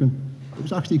wasn't broken. It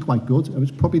was actually quite good. It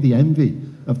was probably the envy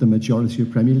of the majority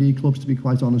of Premier League clubs, to be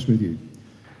quite honest with you.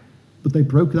 But they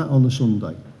broke that on the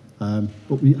Sunday.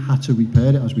 But we had to repair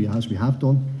it as we have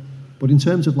done. But in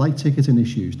terms of light ticketing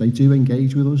issues, they do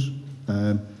engage with us.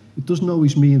 It doesn't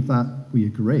always mean that we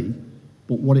agree,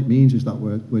 But what it means is that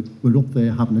we're up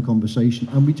there having a conversation,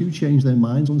 and we do change their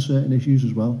minds on certain issues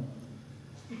as well.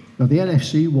 Now, the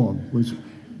NFC one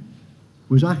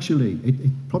was actually,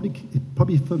 it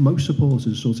probably for most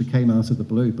supporters sort of came out of the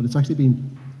blue, but it's actually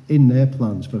been in their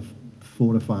plans for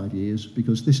 4 or 5 years,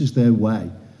 because this is their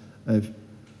way of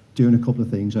doing a couple of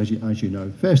things, as you know.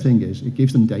 First thing is, it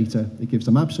gives them data. It gives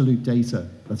them absolute data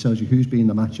that tells you who's been in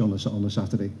the match on the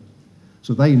Saturday.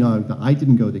 So they know that I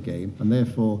didn't go to the game, and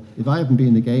therefore, if I haven't been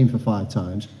in the game for 5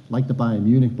 times, like the Bayern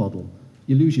Munich model,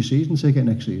 you lose your season ticket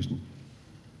next season.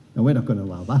 Now, we're not going to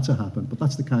allow that to happen, but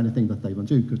that's the kind of thing that they want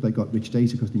to do, because they've got rich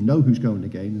data, because they know who's going to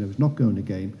the game and who's not going to the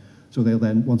game, so they'll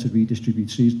then want to redistribute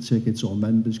season tickets or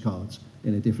members' cards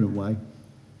in a different way.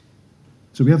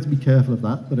 So we have to be careful of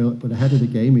that, but ahead of the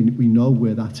game, we know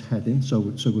where that's heading, so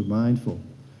we're mindful.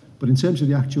 But in terms of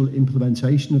the actual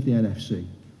implementation of the NFC,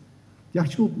 the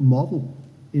actual model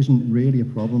isn't really a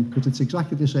problem, because it's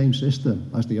exactly the same system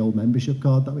as the old membership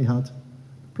card that we had.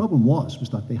 The problem was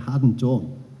that they hadn't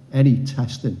done any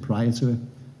testing prior to it.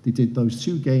 They did those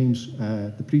 2 games,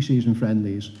 the pre-season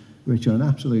friendlies, which are an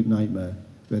absolute nightmare,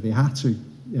 where they had to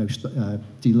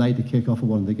delay the kick-off of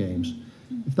one of the games.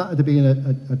 If that had been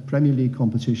a Premier League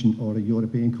competition or a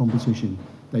European competition,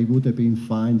 they would have been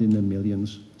fined in the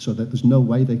millions. So that there's no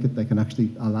way they can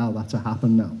actually allow that to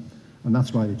happen now. And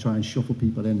that's why they try and shuffle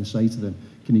people in and say to them,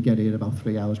 can you get here about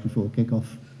 3 hours before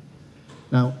kick-off?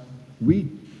 Now, we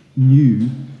knew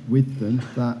with them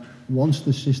that once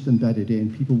the system bedded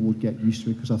in, people would get used to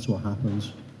it, because that's what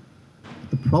happens.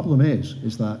 The problem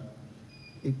is that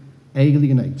it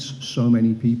alienates so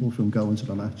many people from going to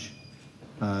the match.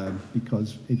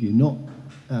 Because if you're not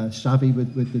savvy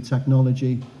with the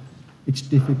technology, it's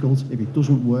difficult. If it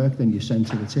doesn't work, then you're sent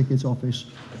to the ticket office.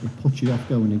 It puts you off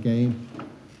going to the game.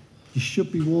 You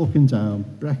should be walking down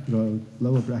Breck Road,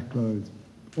 Lower Breck Road,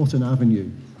 Utton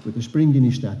Avenue, with a spring in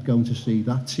your step, going to see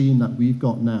that team that we've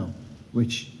got now,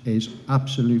 which is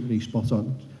absolutely spot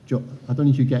on. I don't know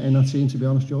if you get in that team, to be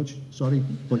honest, George. Sorry,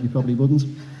 but you probably wouldn't.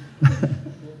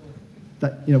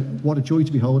 That, what a joy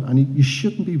to behold, and you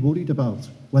shouldn't be worried about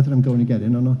whether I'm going to get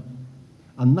in or not.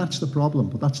 And that's the problem,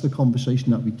 but that's the conversation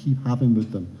that we keep having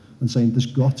with them and saying there's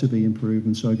got to be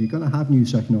improvement. So if you're going to have new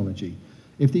technology,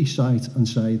 if they cite and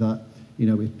say that,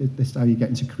 this is how you get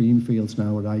into Creamfields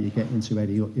now, or how you get into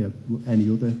any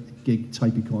other gig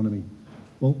type economy,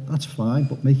 well, that's fine,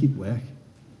 but make it work.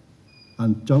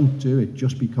 And don't do it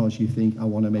just because you think, I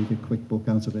want to make a quick buck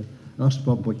out of it. And that's the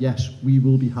problem. But yes, we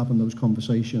will be having those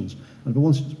conversations. And if I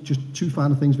want just 2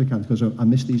 final things we can, because I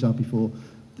missed these out before.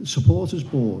 The supporters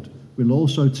board will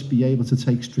also be able to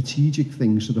take strategic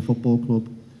things to the football club.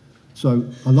 So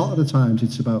a lot of the times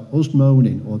it's about us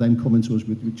moaning or them coming to us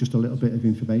with just a little bit of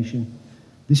information.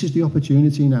 This is the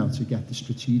opportunity now to get the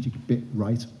strategic bit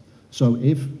right. So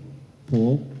if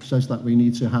Paul says that we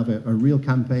need to have a real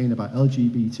campaign about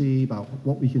LGBT, about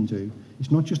what we can do, it's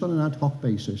not just on an ad hoc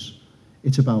basis.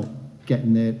 It's about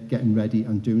getting there, getting ready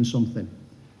and doing something.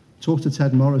 Talk to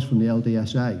Ted Morris from the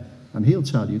LDSA, and he'll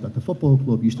tell you that the football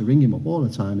club used to ring him up all the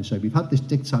time and say, we've had this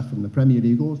diktat from the Premier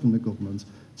League or from the government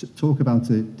to talk about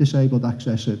the disabled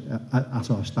access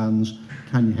at our stands.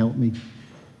 Can you help me?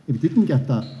 If he didn't get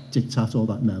that diktat or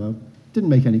that memo, didn't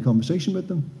make any conversation with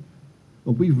them.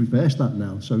 Well, we've reversed that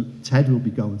now, so Ted will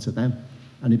be going to them.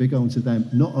 And he'll be going to them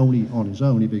not only on his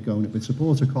own, he'll be going with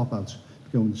supporter cop-outs,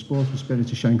 going with Sports for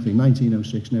Spirit of Shankly,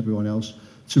 1906 and everyone else,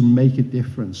 to make a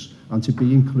difference and to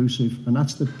be inclusive. And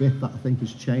that's the bit that I think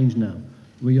has changed now.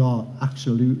 We are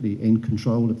absolutely in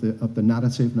control of the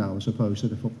narrative now, as opposed to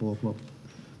the football club.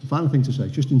 The final thing to say,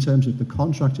 just in terms of the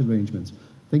contract arrangements,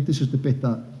 I think this is the bit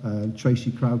that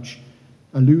Tracy Crouch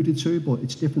alluded to, but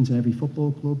it's different in every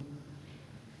football club.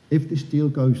 If this deal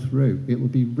goes through, it will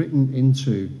be written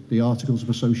into the Articles of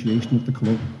Association of the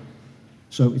club.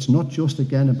 So it's not just,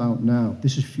 again, about now.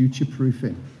 This is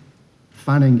future-proofing,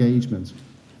 fan engagement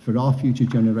for our future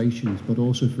generations, but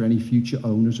also for any future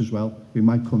owners as well, who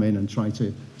might come in and try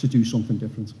to do something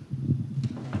different.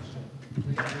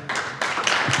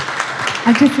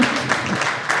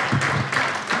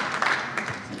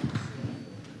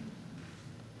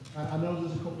 I know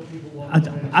there's a couple of people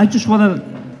I just want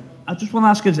to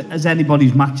ask, has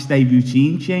anybody's match day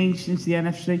routine changed since the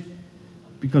NFC?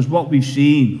 Because what we've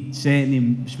seen,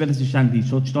 certainly Spirit of Shankly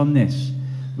touched on this,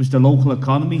 was the local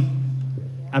economy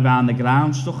around the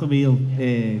ground struck a real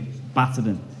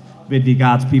battering with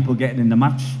regards to people getting in the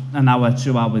match an hour,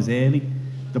 2 hours early.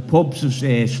 The pubs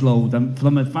have slowed, and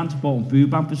from a fan support and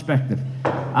food bank perspective,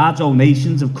 our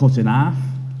donations have cut in half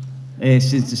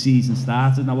since the season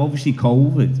started. Now, obviously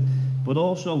COVID, but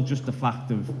also just the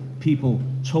fact of people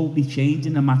totally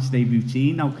changing the match day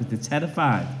routine now because they're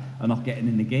terrified are not getting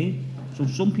in the game. So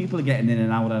some people are getting in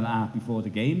an hour and a half before the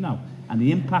game now. And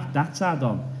the impact that's had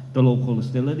on the local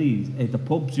hostilities, the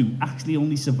pubs who actually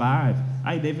only survive.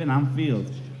 I live in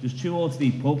Anfield. There's 2 or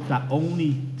 3 pubs that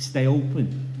only stay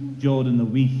open during the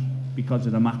week because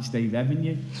of the match day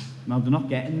revenue. Now they're not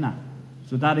getting that.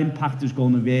 So that impact is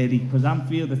going to vary, because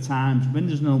Anfield at times, when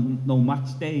there's no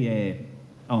match day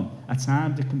on, at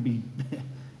times it can be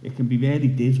it can be very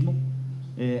dismal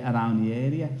around the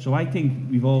area. So I think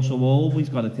we've also always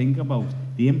got to think about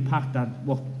the impact that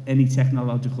what any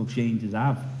technological changes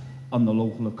have on the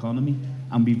local economy.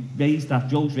 And we've raised that.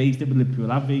 Joe's raised it with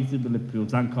Liverpool, I've raised it with Liverpool,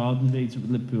 Dan Carden's raised it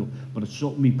with Liverpool, but it's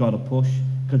something we've got to push,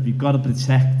 because we've got to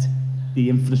protect the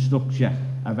infrastructure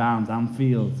around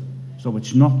Anfield, so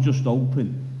it's not just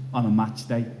open on a match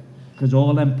day. Because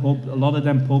all them pubs, a lot of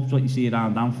them pubs what you see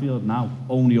around Anfield now,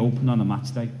 only open on a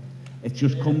match day. It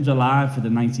just comes alive for the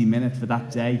 90 minutes for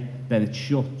that day, then it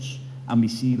shuts, and we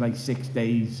see like 6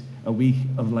 days a week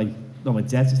of a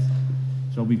desert.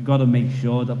 So we've got to make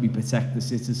sure that we protect the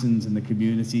citizens and the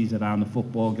communities around the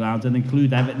football grounds, and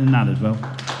include Everton in that as well.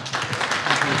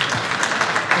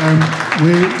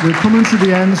 We're coming to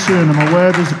the end soon. I'm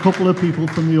aware there's a couple of people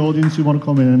from the audience who want to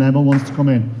come in, and Emma wants to come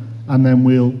in, and then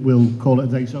we'll call it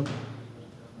a day. So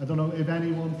I don't know if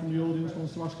anyone from the audience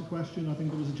wants to ask a question. I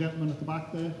think there was a gentleman at the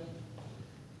back there.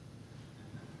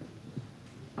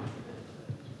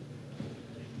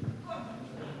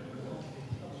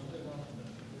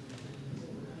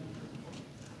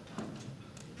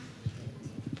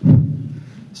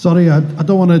 Sorry, I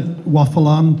don't want to waffle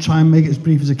on, try and make it as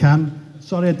brief as I can.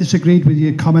 Sorry, I disagreed with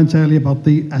your comment earlier about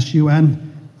the SUN.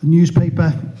 The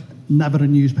newspaper, never a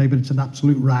newspaper, it's an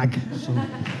absolute rag. So.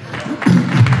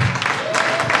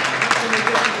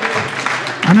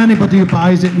 And anybody who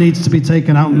buys it needs to be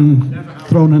taken out and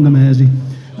thrown in the Mersey.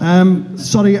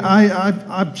 Sorry,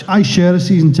 I share a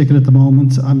season ticket at the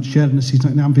moment. I'm sharing a season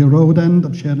ticket at the Anfield Road End.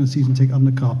 I'm sharing a season ticket on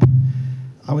the Cop.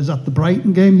 I was at the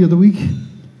Brighton game the other week.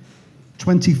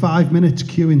 25 minutes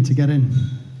queuing to get in.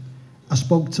 I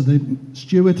spoke to the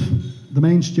steward, the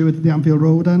main steward at the Anfield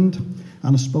Road End,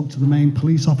 and I spoke to the main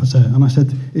police officer, and I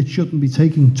said, it shouldn't be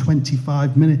taking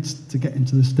 25 minutes to get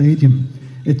into the stadium.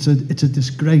 It's a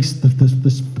disgrace.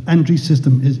 This entry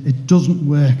system, it doesn't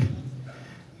work.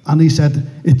 And he said,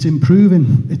 it's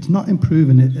improving. It's not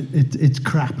improving, it's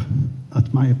crap.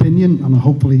 That's my opinion, and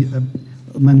hopefully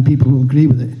many people will agree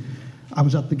with it. I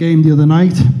was at the game the other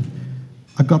night.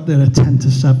 I got there at 10 to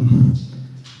 7.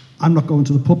 I'm not going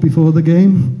to the pub before the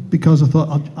game because I thought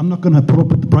I'm not going to put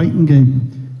up at the Brighton game.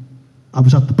 I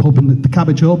was at the pub in the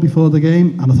Cabbage Hall before the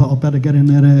game, and I thought I'd better get in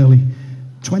there early.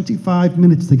 25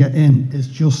 minutes to get in is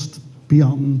just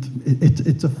beyond,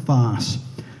 it's a farce.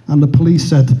 And the police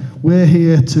said, we're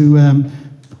here to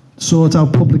sort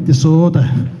out public disorder.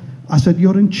 I said,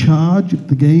 you're in charge of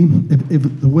the game.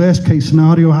 If the worst case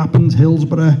scenario happens,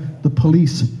 Hillsborough, the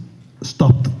police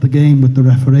stopped the game with the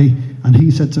referee, and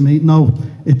he said to me, no,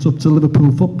 it's up to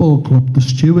Liverpool Football Club. The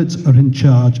stewards are in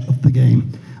charge of the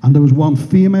game. And there was one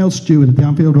female steward at the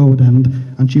Anfield Road End,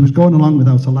 and she was going along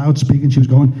without a loudspeaker, and she was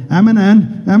going,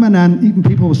 M&N, M&N. Even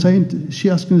people were saying, she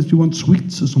asking us, do you want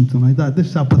sweets or something like that? This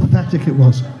is how pathetic it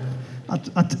was.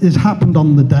 It happened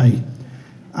on the day.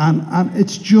 And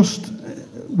it's just,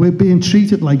 we're being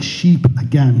treated like sheep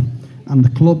again. And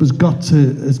the club has got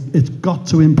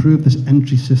to improve this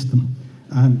entry system.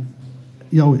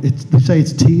 They say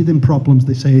it's teething problems.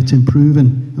 They say it's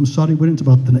improving. I'm sorry, we're into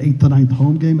about the 8th or 9th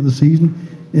home game of the season.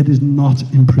 It is not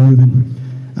improving.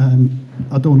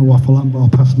 I don't want to waffle on, but I'll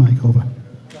pass the mic over.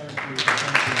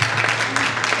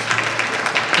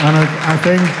 And I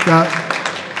think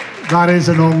that is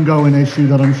an ongoing issue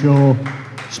that I'm sure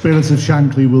Spirits of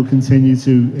Shankly will continue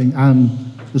to, and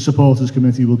the supporters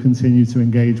committee will continue to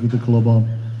engage with the club on.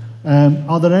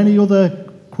 Are there any other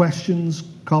questions,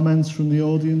 comments from the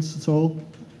audience at all?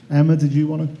 Emma, did you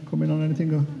want to come in on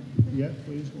anything? Yeah,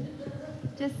 please.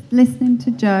 Just listening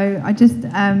to Joe, I just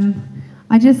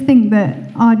think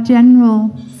that our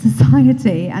general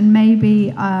society and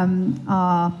maybe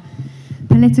our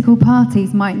political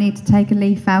parties might need to take a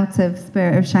leaf out of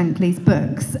Spirit of Shankly's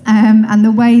books, and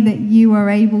the way that you are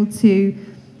able to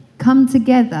come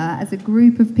together as a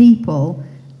group of people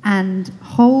and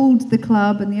hold the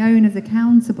club and the owners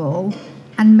accountable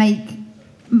and make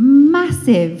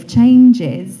massive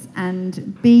changes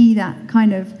and be that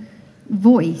kind of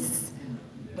voice.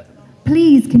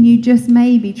 Please, can you just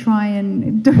maybe try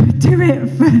and do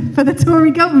it for the Tory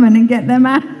government and get them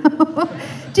out?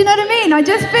 Do you know what I mean? I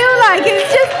just feel like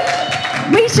it's just,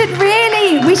 we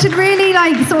should really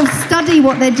like sort of study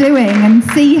what they're doing and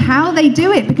see how they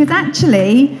do it, because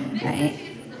actually,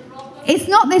 it's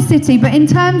not this city, but in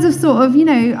terms of sort of,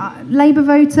 Labour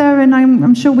voter, and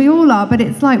I'm sure we all are, but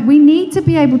it's like we need to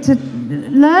be able to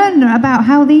learn about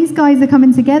how these guys are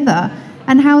coming together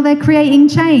and how they're creating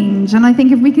change. And I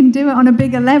think if we can do it on a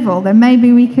bigger level, then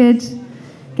maybe we could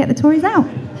get the Tories out.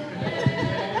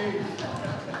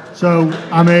 So,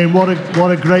 I mean, what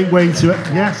a great way to...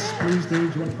 Yes, please do.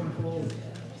 Do you want to come forward?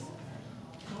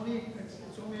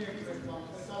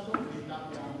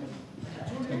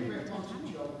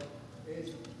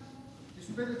 The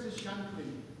spirit of Shankly,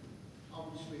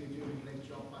 obviously, you're doing a great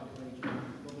job, by the way, John.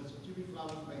 To be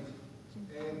flowers, mate.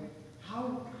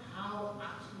 How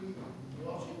actually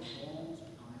was it formed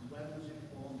and when was it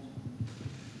formed?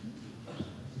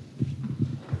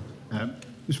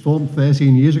 It was formed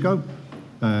 13 years ago,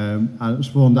 and it was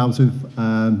formed out of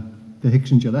the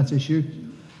Hicks and Gillette issue.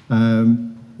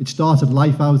 It started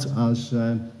life out as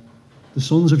the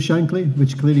Sons of Shankly,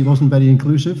 which clearly wasn't very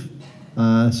inclusive.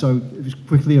 So it was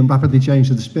quickly and rapidly changed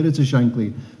to the Spirit of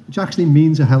Shankly, which actually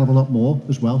means a hell of a lot more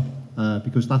as well,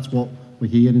 because that's what we're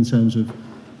here in terms of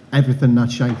everything that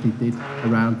Shankly did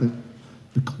around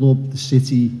the club, the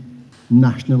city,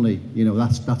 nationally.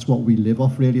 That's what we live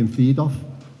off really and feed off.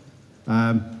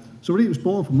 So really it was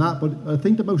born from that, but I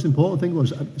think the most important thing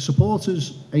was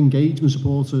supporters, engagement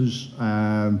supporters,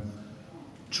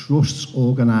 trusts,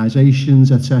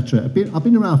 organisations, etc. I've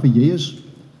been around for years,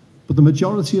 but the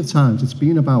majority of times it's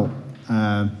been about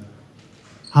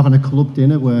having a club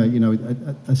dinner where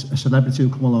a celebrity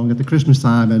will come along at the Christmas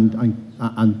time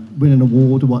and win an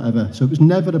award or whatever. So it was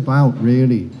never about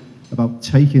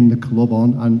taking the club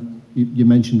on. And you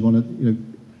mentioned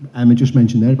Emma just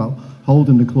mentioned there about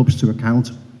holding the clubs to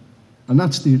account, and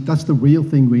that's the real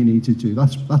thing we need to do.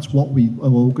 That's what we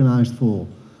are organised for.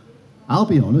 I'll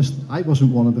be honest, I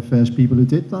wasn't one of the first people who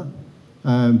did that.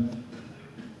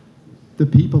 The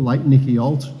people like Nicky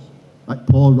Holt, like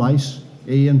Paul Rice,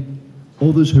 Ian,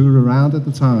 others who were around at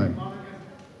the time.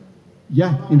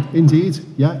 Yeah, indeed.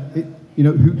 Yeah,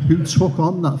 who took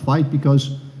on that fight,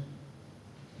 because,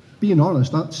 being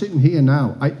honest, sitting here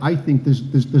now, I think there's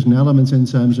an element in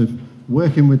terms of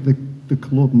working with the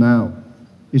club now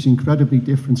is incredibly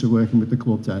different to working with the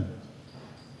club then.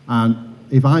 And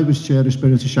if I was chair of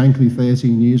Spirit of Shankly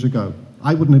 13 years ago,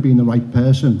 I wouldn't have been the right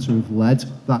person to have led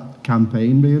that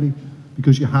campaign, really,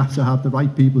 because you have to have the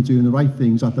right people doing the right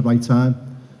things at the right time.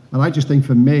 And I just think,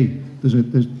 for me, there's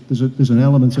an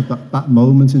element of that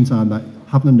moment in time, that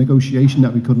having a negotiation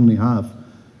that we couldn't have.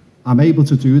 I'm able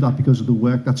to do that because of the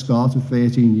work that started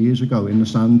 13 years ago in the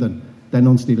Sandon, then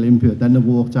onto the Olympia, then the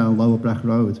walk down Lower Breck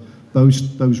Road.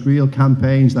 Those real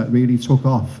campaigns that really took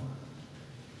off.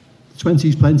 The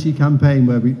 20's Plenty campaign,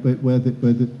 where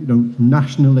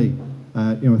nationally,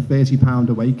 a £30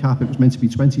 away cap. It was meant to be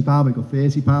 £20, we got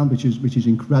 £30, which is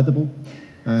incredible.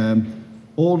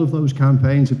 All of those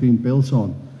campaigns have been built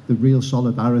on the real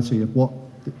solidarity of what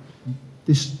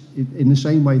this, in the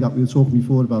same way that we were talking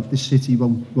before about this city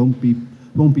won't be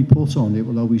put on, it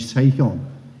will always take on.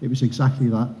 It was exactly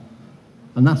that,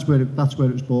 and that's where it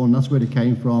was born. That's where it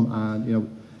came from, and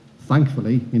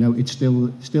thankfully, it's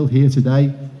still here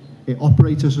today. It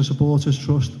operates as a supporters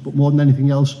trust, but more than anything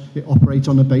else, it operates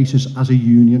on a basis as a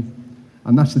union,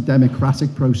 and that's the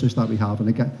democratic process that we have. And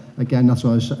again, that's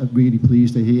why I was really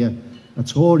pleased to hear a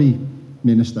Tory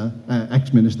minister,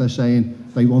 ex-minister, saying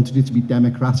they wanted it to be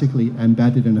democratically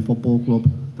embedded in a football club.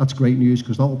 That's great news,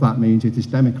 because all that means it is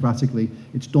democratically,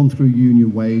 it's done through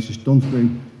union ways, it's done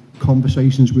through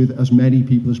conversations with as many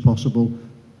people as possible.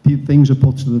 Things are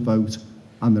put to the vote,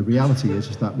 and the reality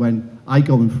is that when I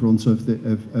go in front of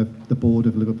the board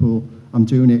of Liverpool, I'm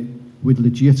doing it with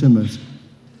legitimate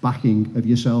backing of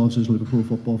yourselves as Liverpool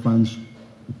football fans.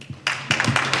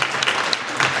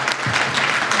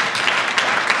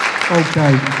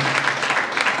 Okay.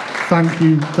 Thank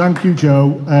you,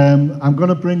 Joe. I'm going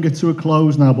to bring it to a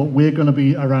close now, but we're going to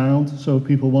be around, so if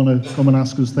people want to come and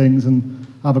ask us things and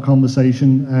have a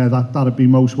conversation, that'd be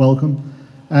most welcome.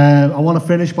 I want to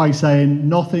finish by saying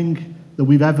nothing that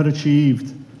we've ever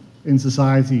achieved in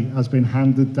society has been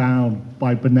handed down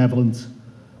by benevolent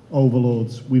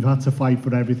overlords. We've had to fight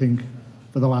for everything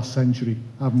for the last century,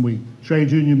 haven't we? Trade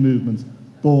union movement,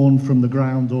 born from the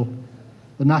ground up.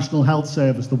 The National Health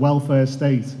Service, the welfare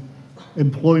state,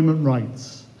 employment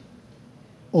rights,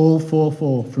 all fought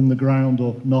for from the ground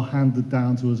up, not handed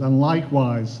down to us. And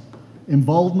likewise,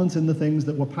 involvement in the things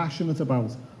that we're passionate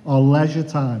about, our leisure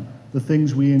time, the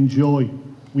things we enjoy,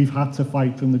 we've had to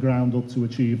fight from the ground up to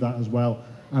achieve that as well.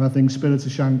 And I think Spirit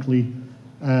of Shankly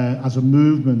as a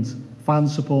movement, fan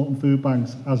support and food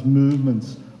banks as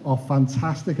movements, are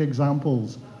fantastic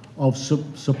examples of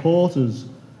supporters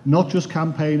not just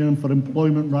campaigning for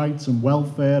employment rights and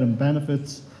welfare and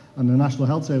benefits and the National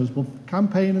Health Service, but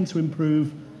campaigning to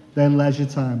improve their leisure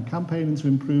time, campaigning to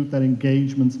improve their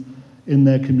engagement in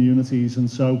their communities. And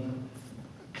so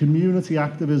community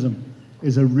activism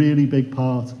is a really big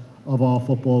part of our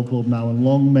football club now, and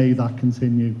long may that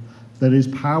continue. There is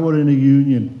power in a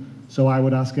union, so I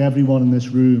would ask everyone in this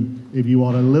room, if you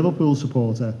are a Liverpool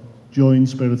supporter, join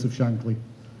Spirit of Shankly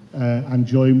and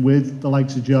join with the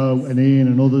likes of Joe and Ian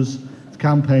and others to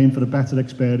campaign for a better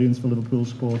experience for Liverpool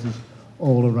supporters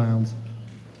all around.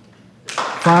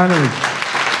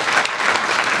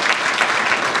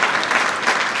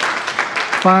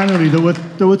 Finally,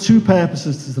 there were two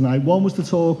purposes to tonight. One was to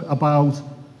talk about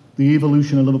the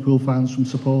evolution of Liverpool fans from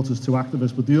supporters to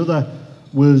activists, but the other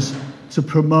was to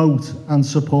promote and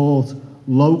support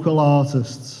local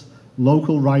artists,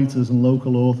 local writers and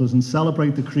local authors, and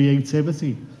celebrate the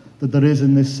creativity that there is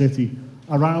in this city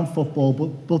around football,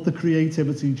 but the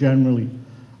creativity generally.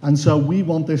 And so we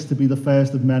want this to be the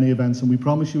first of many events, and we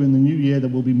promise you in the new year there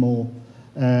will be more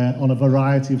on a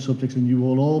variety of subjects, and you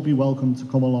will all be welcome to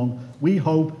come along. We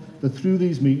hope that through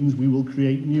these meetings we will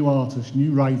create new artists,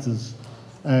 new writers,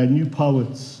 new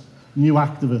poets, new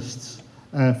activists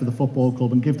for the football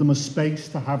club, and give them a space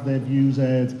to have their views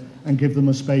heard, and give them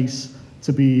a space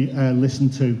to be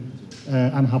listened to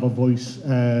and have a voice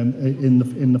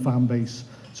in the fan base.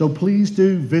 So please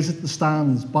do visit the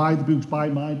stands, buy the books, buy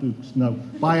my books, no,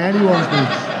 buy anyone's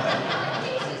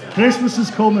books. Christmas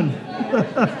is coming.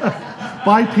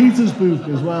 Buy Peter's book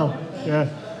as well. Yeah.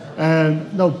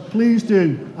 No, please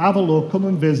do have a look, come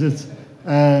and visit.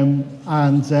 And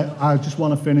I just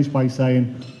want to finish by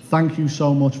saying thank you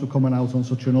so much for coming out on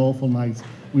such an awful night.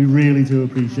 We really do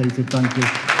appreciate it. Thank you.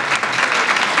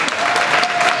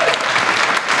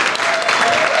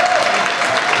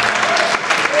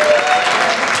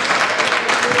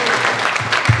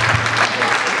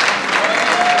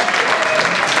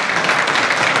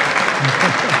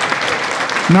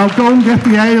 Now go and get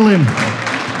the ale in.